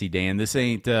fancy, Dan. This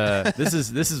ain't this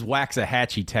is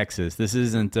Waxahachie, Texas. This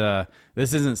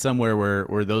isn't somewhere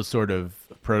where those sort of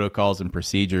protocols and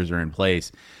procedures are in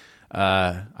place.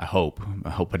 I hope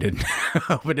I didn't I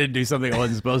hope I didn't do something I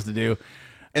wasn't supposed to do.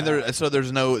 And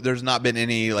there's not been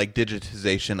any like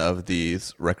digitization of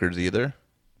these records either.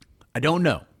 I don't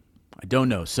know.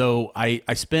 So I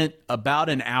spent about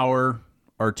an hour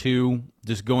or two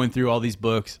just going through all these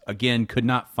books. Again, could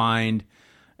not find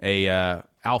a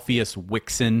Alpheus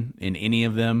Wixon in any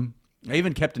of them. I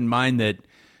even kept in mind that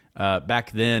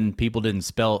back then people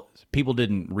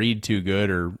didn't read too good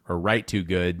or write too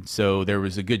good, so there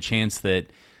was a good chance that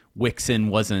Wixon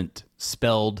wasn't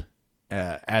spelled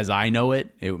as I know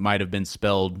it. It might have been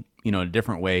spelled, in a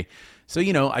different way. So,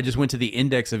 I just went to the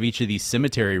index of each of these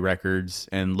cemetery records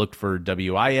and looked for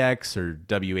WIX or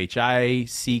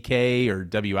WHICK or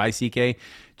WICK,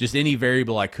 just any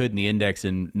variable I could in the index,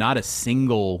 and not a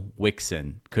single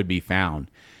Wixon could be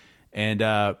found. And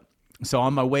so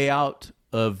on my way out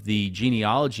of the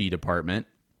genealogy department,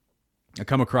 I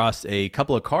come across a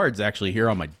couple of cards actually here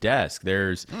on my desk.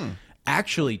 There's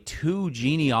actually 2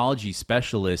 genealogy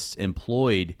specialists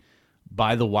employed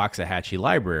by the Waxahachie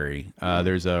Library.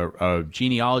 There's a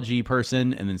genealogy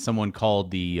person and then someone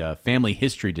called the family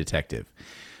history detective.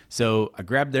 So I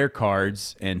grabbed their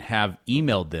cards and have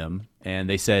emailed them, and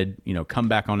they said, come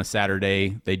back on a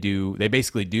Saturday. They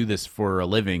basically do this for a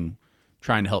living,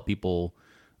 trying to help people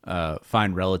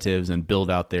find relatives and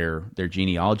build out their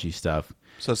genealogy stuff.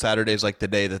 So Saturday's like the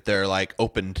day that they're like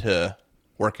open to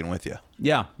working with you.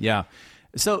 Yeah.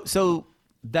 So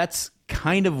that's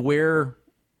kind of where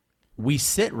we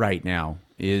sit right now,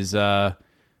 is to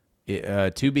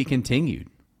be continued.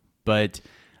 But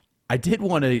I did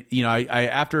want to, I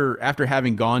after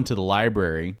having gone to the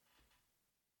library,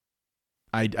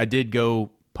 I did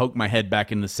go poke my head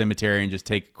back in the cemetery and just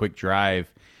take a quick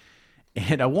drive.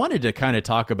 And I wanted to kind of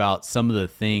talk about some of the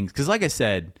things, because like I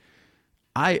said,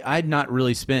 I'd not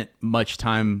really spent much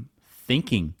time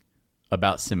thinking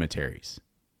about cemeteries.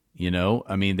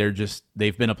 I mean,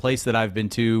 they've been a place that I've been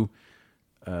to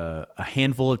a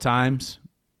handful of times,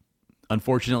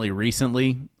 unfortunately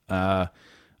recently. But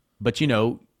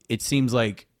it seems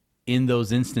like in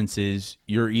those instances,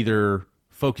 you're either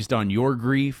focused on your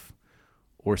grief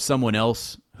or someone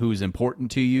else who's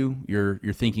important to you. You're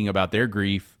thinking about their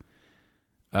grief.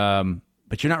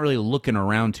 But you're not really looking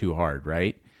around too hard,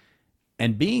 right?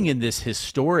 And being in this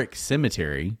historic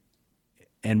cemetery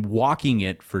and walking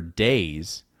it for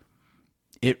days,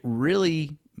 it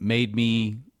really made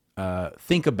me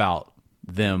think about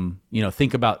them,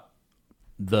 think about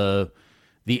the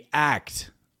act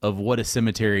of what a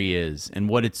cemetery is and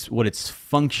what its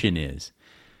function is.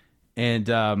 And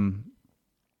I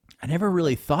never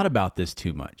really thought about this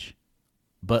too much.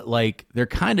 But like they're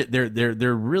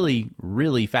really,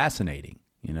 really fascinating,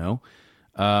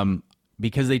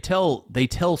 because they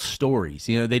tell stories.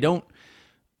 They don't.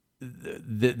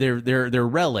 They're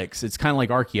relics. It's kind of like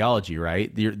archaeology,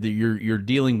 right? You're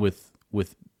dealing with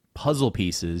puzzle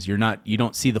pieces. You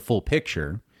don't see the full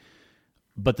picture,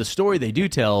 but the story they do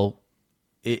tell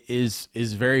is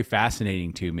very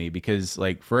fascinating to me, because,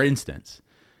 like, for instance,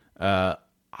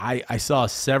 I saw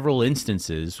several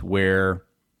instances where,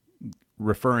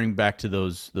 referring back to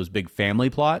those big family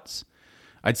plots,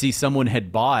 I'd see someone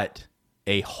had bought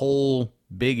a whole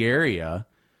big area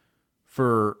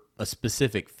for a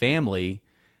specific family,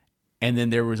 and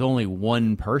then there was only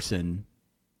one person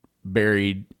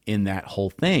buried in that whole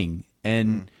thing.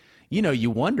 And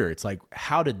you wonder, it's like,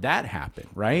 how did that happen,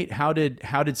 right? How did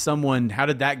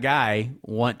that guy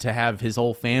want to have his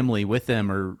whole family with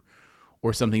them,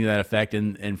 or something to that effect,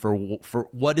 and for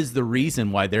what is the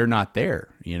reason why they're not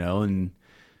there, and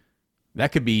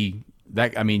that could be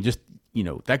that. I mean, just,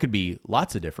 that could be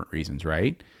lots of different reasons,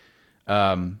 right?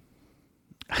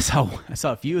 I saw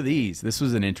a few of these. This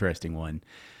was an interesting one.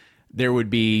 There would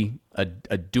be a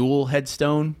dual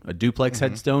headstone, a duplex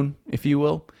headstone, if you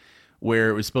will, where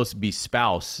it was supposed to be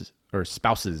spouse or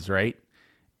spouses, right?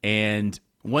 And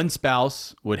one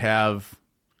spouse would have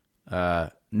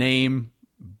name,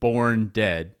 born,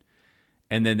 dead,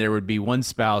 and then there would be one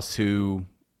spouse who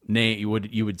you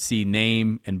would see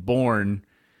name and born,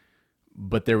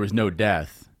 but there was no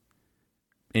death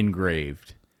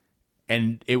engraved.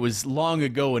 And it was long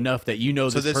ago enough that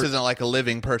So this isn't like a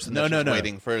living person that's just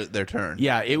waiting for their turn.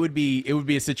 Yeah, it would be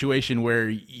a situation where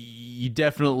you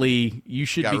definitely you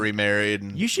should got be remarried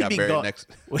and you should got be buried next.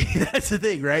 That's the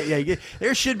thing, right? Yeah,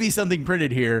 there should be something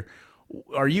printed here.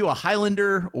 Are you a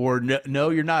Highlander or no?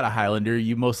 You're not a Highlander.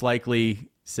 You most likely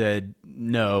said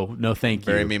no, thank you.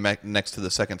 Bury me next to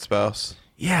the second spouse.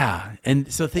 Yeah,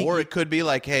 and so Or it could be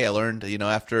like, hey, I learned,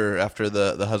 after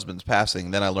the husband's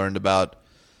passing, then I learned about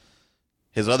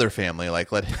his other family.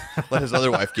 Like, let his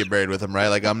other wife get buried with him, right?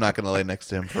 Like, I'm not going to lay next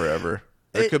to him forever.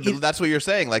 That's what you're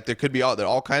saying. Like, there could be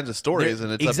all kinds of stories,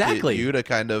 and it's up to you to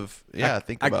kind of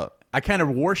think about. I kind of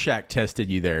Rorschach tested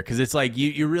you there because it's like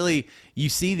you really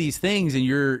see these things and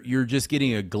you're just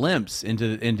getting a glimpse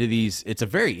into these. It's a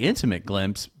very intimate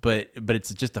glimpse, but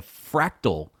it's just a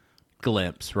fractal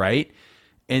glimpse, right?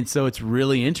 And so it's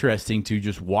really interesting to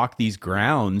just walk these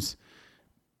grounds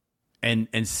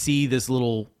and see this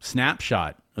little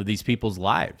snapshot of these people's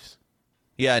lives.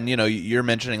 Yeah, and you're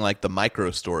mentioning like the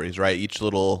micro stories, right? Each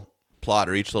little plot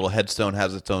or each little headstone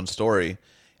has its own story.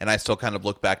 And I still kind of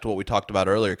look back to what we talked about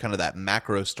earlier, kind of that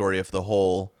macro story of the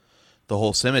whole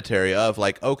cemetery of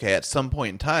like, okay, at some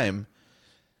point in time,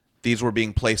 these were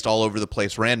being placed all over the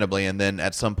place randomly, and then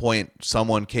at some point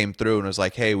someone came through and was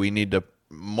like, hey, we need to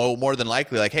more than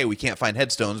likely like, hey, we can't find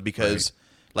headstones because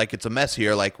like it's a mess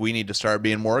here. Like we need to start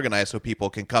being more organized so people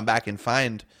can come back and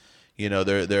find,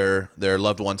 their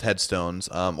loved ones' headstones.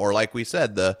 Or like we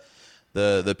said,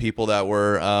 the people that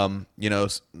were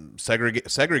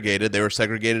segregated, they were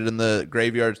segregated in the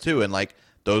graveyards too, and like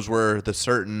those were the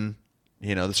certain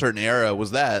era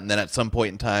was that, and then at some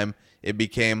point in time it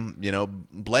became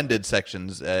blended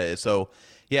sections. So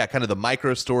yeah, kind of the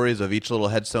micro stories of each little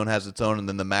headstone has its own, and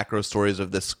then the macro stories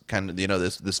of this kind of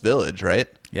this village, right?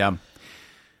 Yeah.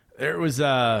 There was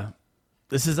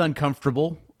this is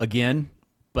uncomfortable again,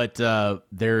 but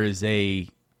there is a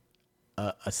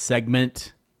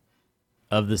segment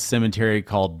of the cemetery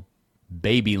called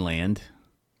Babyland.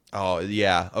 Oh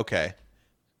yeah, okay.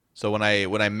 So when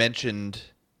I mentioned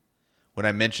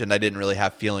I didn't really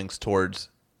have feelings towards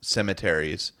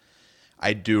cemeteries,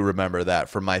 I do remember that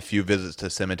from my few visits to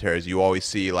cemeteries, you always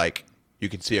see like you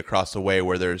can see across the way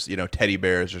where there's teddy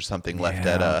bears or something left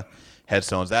at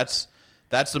headstones. That's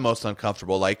the most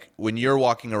uncomfortable. Like when you're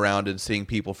walking around and seeing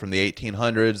people from the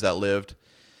 1800s that lived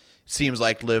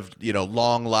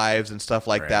long lives and stuff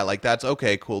like that. Like that's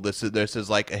okay, cool. This is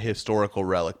like a historical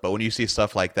relic. But when you see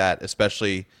stuff like that,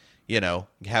 especially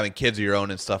having kids of your own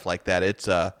and stuff like that, it's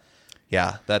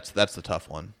that's the tough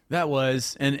one. That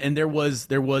was and there was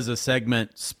a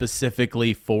segment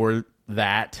specifically for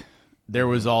that. There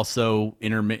was also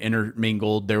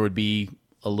intermingled. There would be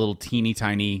a little teeny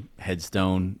tiny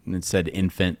headstone and it said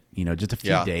infant. Just a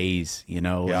few days.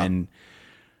 And.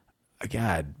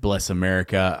 God bless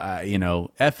America.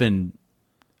 Effing.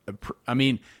 I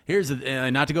mean, here's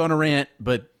not to go on a rant,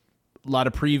 but a lot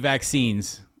of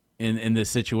pre-vaccines in this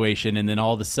situation, and then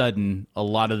all of a sudden, a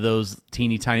lot of those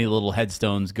teeny tiny little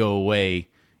headstones go away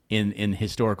in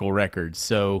historical records.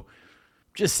 So,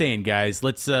 just saying, guys,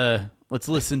 let's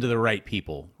listen to the right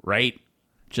people, right?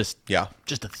 Just a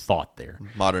thought there.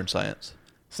 Modern science.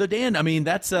 So, Dan, I mean,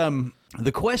 that's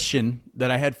the question that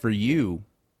I had for you.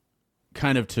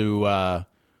 Kind of to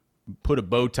put a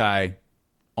bow tie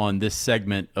on this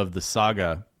segment of the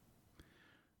saga.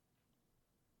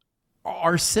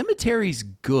 Are cemeteries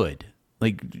good?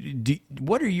 Like,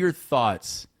 what are your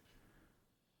thoughts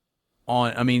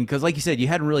on? I mean, because like you said, you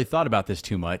hadn't really thought about this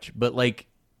too much, but like,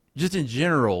 just in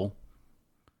general,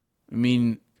 I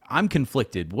mean, I'm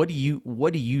conflicted. What do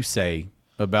you say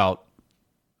about?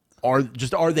 Are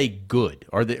they good?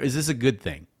 Is this a good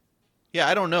thing? Yeah,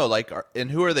 I don't know. Like,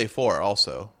 and who are they for?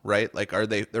 Also, right? Like,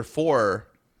 they're for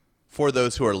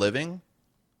those who are living,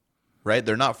 right?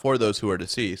 They're not for those who are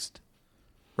deceased,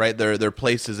 right? They're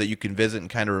places that you can visit and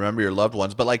kind of remember your loved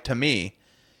ones. But like to me,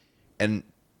 and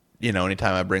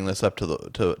anytime I bring this up to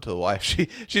the wife,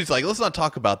 she's like, let's not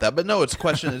talk about that. But no, it's a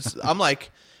question. I'm like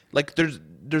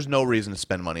there's no reason to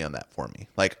spend money on that for me.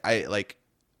 Like I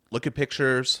look at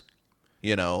pictures.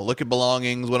 Look at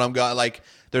belongings when I'm gone. Like,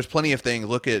 there's plenty of things.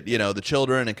 Look at, the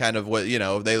children and kind of what,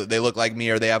 they look like me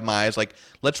or they have my eyes. Like,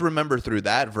 let's remember through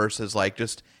that versus like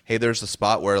just, hey, there's a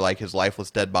spot where like his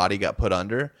lifeless dead body got put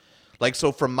under. Like,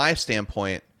 so from my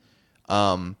standpoint,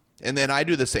 and then I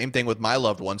do the same thing with my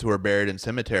loved ones who are buried in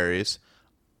cemeteries.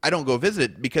 I don't go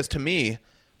visit because to me,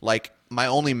 like, my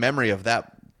only memory of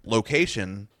that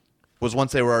location was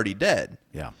once they were already dead.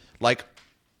 Yeah. Like,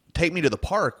 take me to the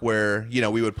park where,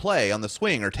 we would play on the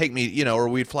swing, or take me, or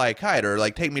we'd fly a kite, or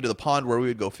like take me to the pond where we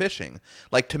would go fishing.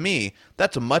 Like, to me,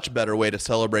 that's a much better way to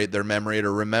celebrate their memory, to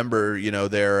remember,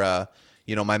 their,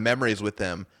 my memories with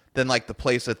them than like the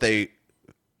place that they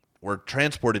were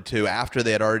transported to after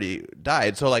they had already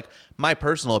died. So like my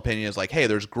personal opinion is like, hey,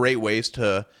 there's great ways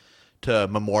to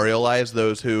memorialize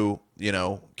those who, you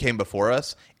know, came before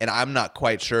us. And I'm not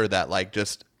quite sure that like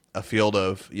just a field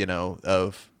of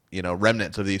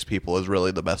remnants of these people is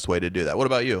really the best way to do that. What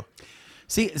about you?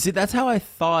 See, that's how I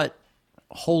thought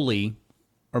wholly,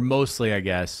 or mostly, I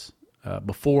guess,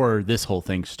 before this whole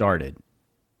thing started.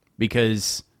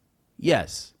 Because,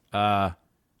 yes,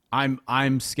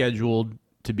 I'm scheduled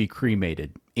to be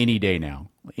cremated any day now,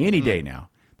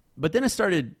 But then I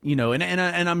started, you know, and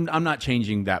I'm not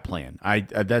changing that plan.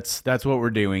 That's what we're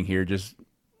doing here. Just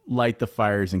light the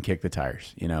fires and kick the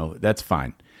tires. You know, that's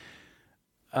fine.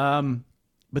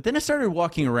 But then I started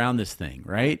walking around this thing,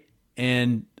 right?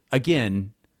 And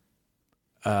again,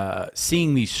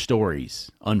 seeing these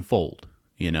stories unfold,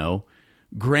 you know,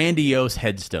 grandiose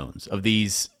headstones of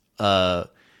these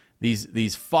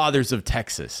fathers of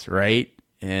Texas, right?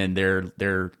 And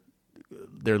their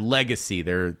legacy,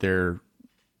 their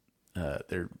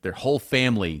whole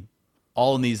family,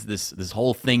 all in this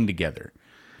whole thing together,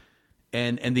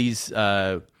 and these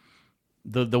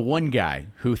the one guy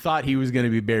who thought he was going to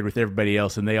be buried with everybody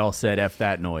else, and they all said "F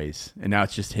that noise," and now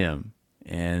it's just him,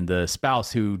 and the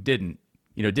spouse who didn't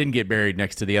get buried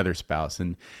next to the other spouse,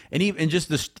 and even just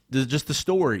the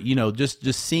story, you know,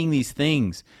 just seeing these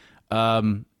things,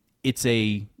 it's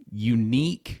a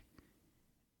unique,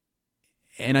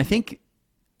 and I think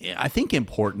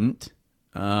important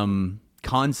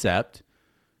concept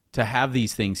to have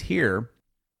these things here.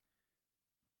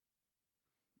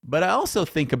 But I also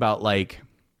think about, like,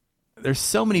 there's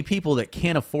so many people that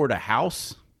can't afford a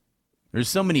house. There's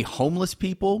so many homeless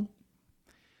people.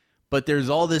 But there's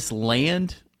all this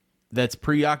land that's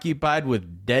preoccupied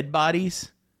with dead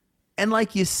bodies. And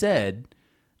like you said,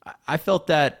 I felt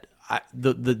that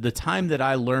the time that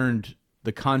I learned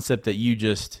the concept that you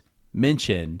just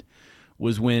mentioned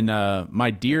was when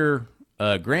my dear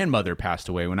grandmother passed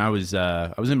away when I was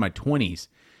in my 20s.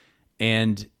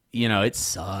 And you know, it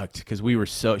sucked because we were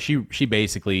she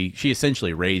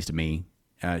essentially raised me.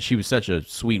 She was such a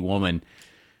sweet woman.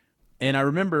 And I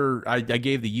remember I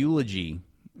gave the eulogy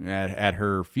at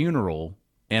her funeral,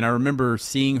 and I remember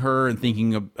seeing her and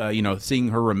thinking of, seeing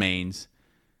her remains,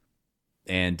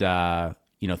 and,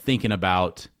 thinking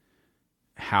about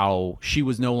how she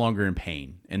was no longer in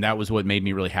pain. And that was what made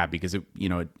me really happy, because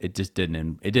it just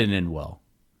didn't end well.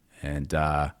 And,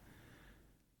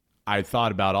 I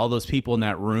thought about all those people in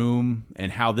that room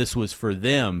and how this was for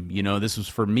them. You know, this was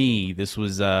for me. This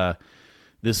was a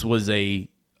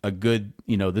good,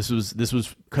 this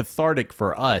was cathartic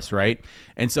for us, right?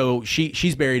 And so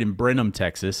she's buried in Brenham,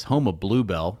 Texas, home of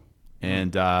Bluebell.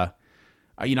 And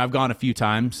I've gone a few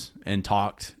times and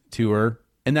talked to her,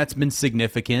 and that's been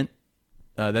significant.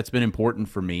 That's been important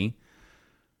for me.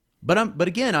 But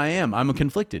again, I'm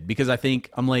conflicted, because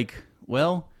I'm like,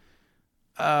 well,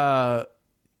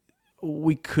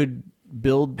 we could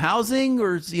build housing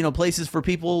or, places for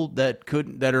people that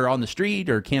are on the street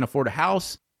or can't afford a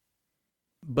house.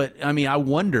 But I mean, I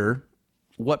wonder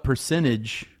what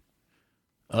percentage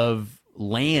of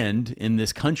land in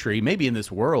this country, maybe in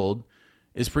this world,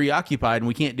 is preoccupied and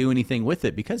we can't do anything with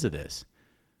it because of this.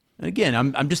 And again,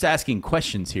 I'm just asking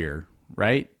questions here,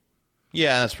 right?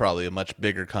 Yeah, that's probably a much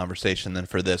bigger conversation than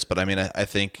for this. But I mean, I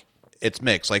think it's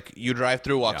mixed. Like, you drive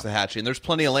through Waxahachie, and there's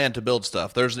plenty of land to build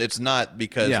stuff. It's not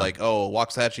because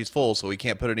Waxahachie's full, so we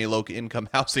can't put any low income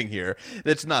housing here.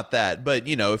 It's not that. But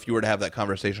if you were to have that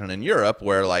conversation in Europe,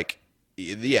 where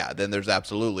then there's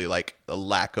absolutely like a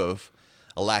lack of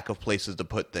places to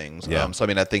put things. Yeah. So I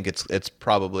mean, I think it's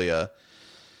probably a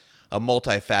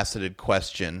multifaceted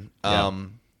question.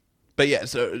 But yeah,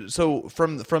 so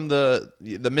from the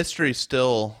mystery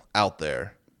still out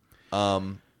there.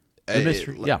 The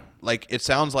mystery, like, it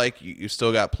sounds like you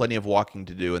still got plenty of walking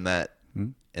to do in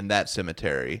that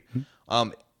cemetery.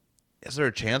 Is there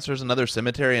a chance there's another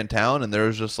cemetery in town, and there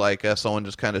was just like someone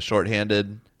just kind of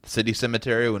shorthanded city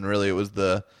cemetery when really it was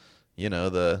the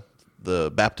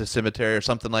Baptist cemetery or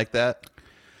something like that?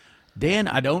 Dan,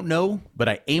 I don't know, but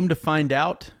I aim to find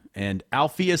out. And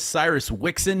Alpheus Cyrus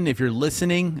Wixon, if you're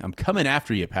listening, I'm coming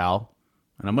after you, pal.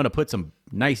 And I'm gonna put some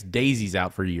nice daisies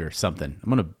out for you or something.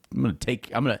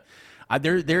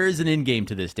 There is an end game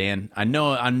to this, Dan. I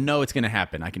know it's gonna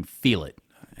happen. I can feel it,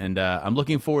 and I'm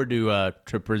looking forward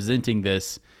to presenting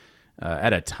this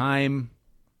at a time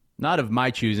not of my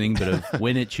choosing, but of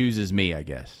when it chooses me, I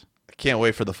guess. I can't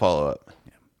wait for the follow up.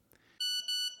 Yeah.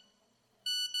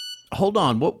 Hold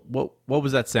on, what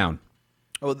was that sound?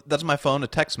 Oh, that's my phone. A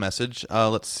text message.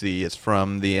 Let's see. It's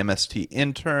from the MST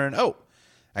intern. Oh.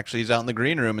 Actually, he's out in the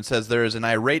green room and says there is an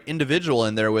irate individual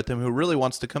in there with him who really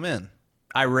wants to come in.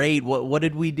 irate. What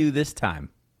did we do this time?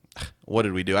 What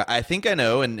did we do? I think I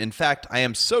know, and in fact, I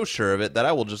am so sure of it that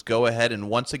I will just go ahead and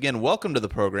once again welcome to the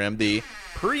program the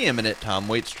preeminent Tom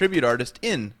Waits tribute artist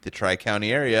in the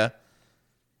Tri-County area.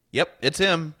 Yep, it's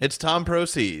him. It's Tom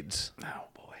Proceeds. Oh,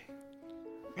 boy.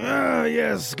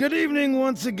 Yes. Good evening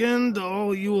once again to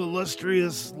all you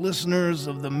illustrious listeners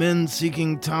of the Men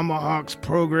Seeking Tomahawks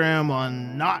program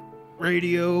on Not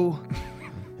Radio,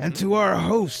 and to our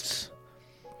hosts,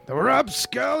 the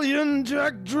rapscallion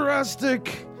Jack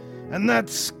Drastic, and that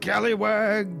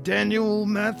scallywag Daniel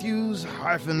Matthews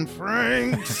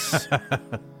Franks.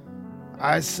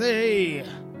 I say,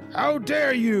 how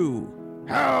dare you?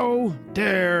 How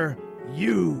dare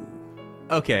you?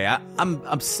 Okay,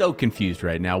 I'm so confused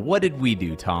right now. What did we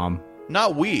do, Tom?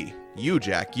 Not we. You,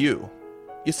 Jack, you.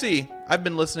 You see, I've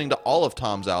been listening to all of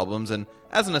Tom's albums, and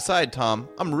as an aside, Tom,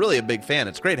 I'm really a big fan.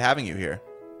 It's great having you here.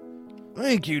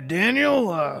 Thank you,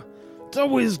 Daniel. It's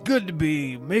always good to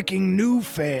be making new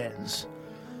fans.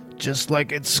 Just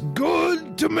like it's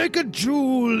good to make a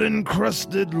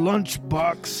jewel-encrusted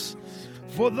lunchbox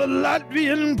for the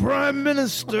Latvian Prime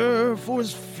Minister for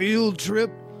his field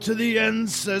trip to the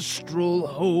ancestral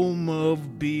home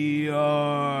of B.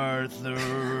 Arthur.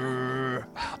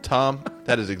 Wow, Tom,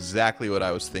 that is exactly what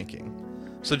I was thinking.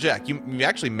 So, Jack, you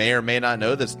actually may or may not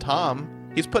know this. Tom,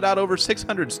 he's put out over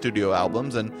 600 studio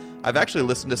albums, and I've actually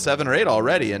listened to 7 or 8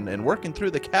 already and working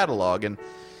through the catalog, and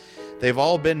they've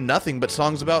all been nothing but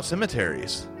songs about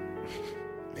cemeteries.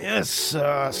 Yes,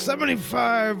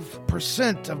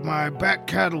 75% of my back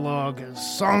catalog is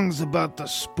songs about the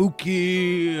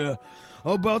spooky,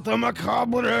 about the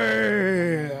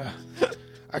macabre.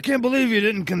 I can't believe you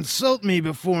didn't consult me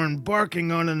before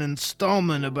embarking on an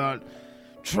installment about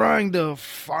trying to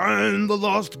find the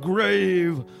lost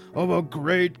grave of a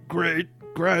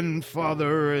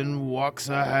great-great-grandfather in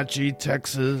Waxahachie,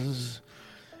 Texas.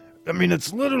 I mean,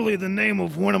 it's literally the name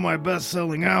of one of my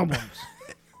best-selling albums.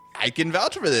 I can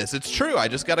vouch for this. It's true. I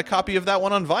just got a copy of that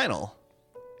one on vinyl.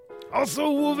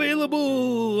 Also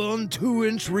available on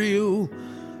 2-inch reel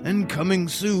and coming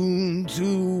soon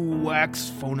to wax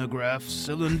phonograph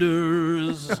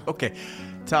cylinders. Okay,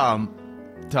 Tom,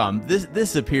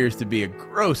 this appears to be a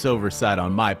gross oversight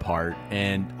on my part,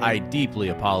 and I deeply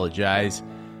apologize.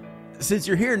 Since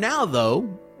you're here now, though,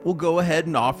 we'll go ahead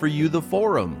and offer you the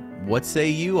forum. What say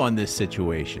you on this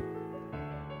situation?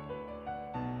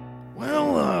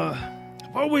 Well,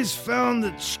 I've always found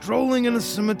that strolling in a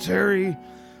cemetery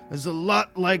is a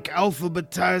lot like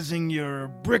alphabetizing your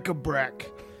bric-a-brac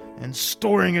and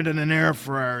storing it in an air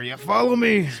fryer. You follow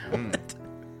me?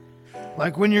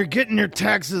 Like when you're getting your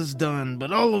taxes done,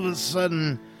 but all of a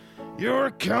sudden, your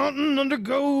accountant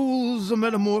undergoes a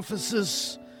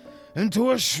metamorphosis into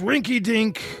a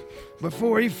shrinky-dink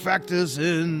before he factors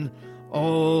in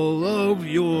all of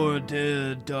your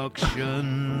deductions.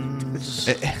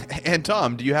 And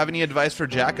Tom, do you have any advice for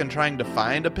Jack on trying to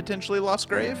find a potentially lost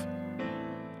grave?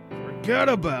 Forget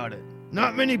about it.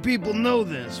 Not many people know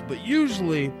this, but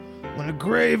usually when a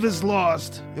grave is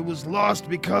lost, it was lost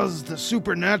because the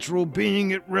supernatural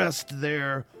being at rest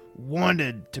there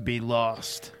wanted to be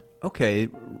lost. Okay,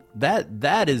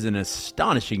 that is an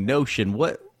astonishing notion.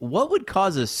 What would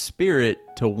cause a spirit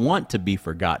to want to be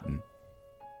forgotten?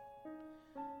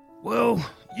 Well,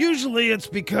 usually it's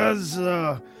because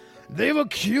they've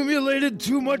accumulated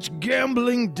too much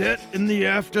gambling debt in the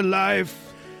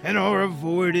afterlife and are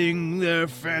avoiding their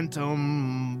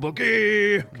phantom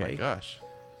bookie. Oh my gosh.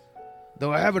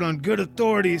 Though I have it on good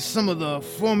authority, some of the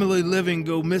formerly living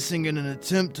go missing in an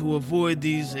attempt to avoid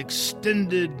these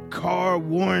extended car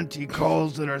warranty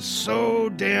calls that are so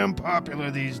damn popular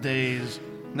these days.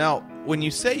 Now, when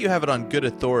you say you have it on good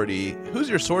authority, who's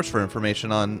your source for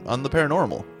information on the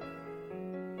paranormal?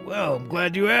 Well, I'm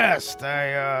glad you asked.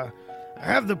 I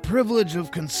have the privilege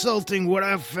of consulting what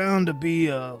I've found to be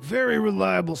a very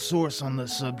reliable source on the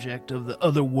subject of the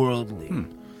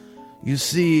otherworldly. You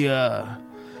see, I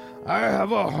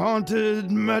have a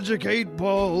haunted magic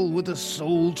 8-ball with a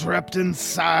soul trapped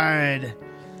inside.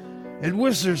 It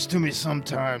whispers to me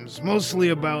sometimes, mostly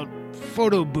about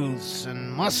photo booths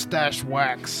and mustache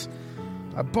wax.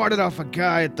 I bought it off a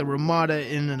guy at the Ramada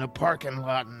Inn in a parking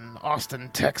lot in Austin,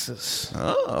 Texas.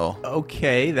 Oh.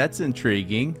 Okay, that's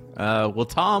intriguing. Well,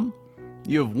 Tom,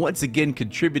 you have once again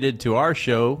contributed to our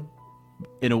show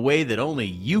in a way that only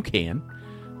you can.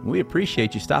 We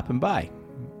appreciate you stopping by.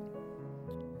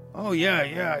 Oh,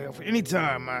 yeah.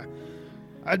 Anytime.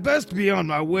 I'd best be on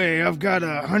my way. I've got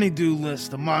a honey-do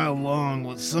list a mile long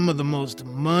with some of the most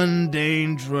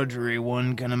mundane drudgery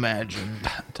one can imagine.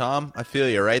 Tom, I feel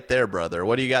you right there, brother.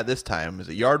 What do you got this time? Is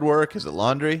it yard work? Is it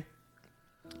laundry?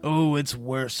 Oh, it's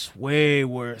worse. Way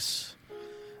worse.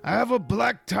 I have a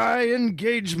black tie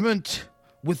engagement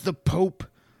with the Pope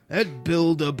at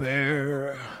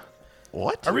Build-A-Bear.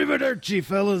 What? Arrivederci,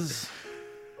 fellas.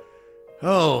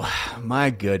 Oh, my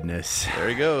goodness. There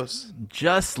he goes.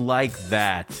 Just like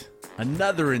that,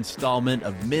 another installment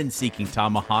of Men Seeking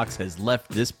Tomahawks has left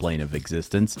this plane of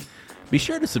existence. Be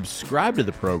sure to subscribe to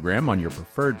the program on your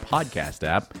preferred podcast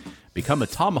app. Become a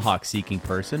tomahawk-seeking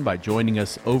person by joining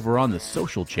us over on the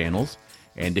social channels.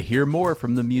 And to hear more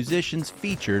from the musicians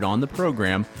featured on the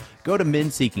program, go to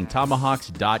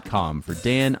menseekingtomahawks.com. For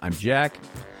Dan, I'm Jack.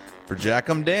 For Jack,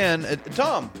 I'm Dan.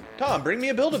 Tom, bring me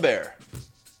a Build-A-Bear.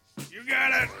 You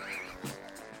got it.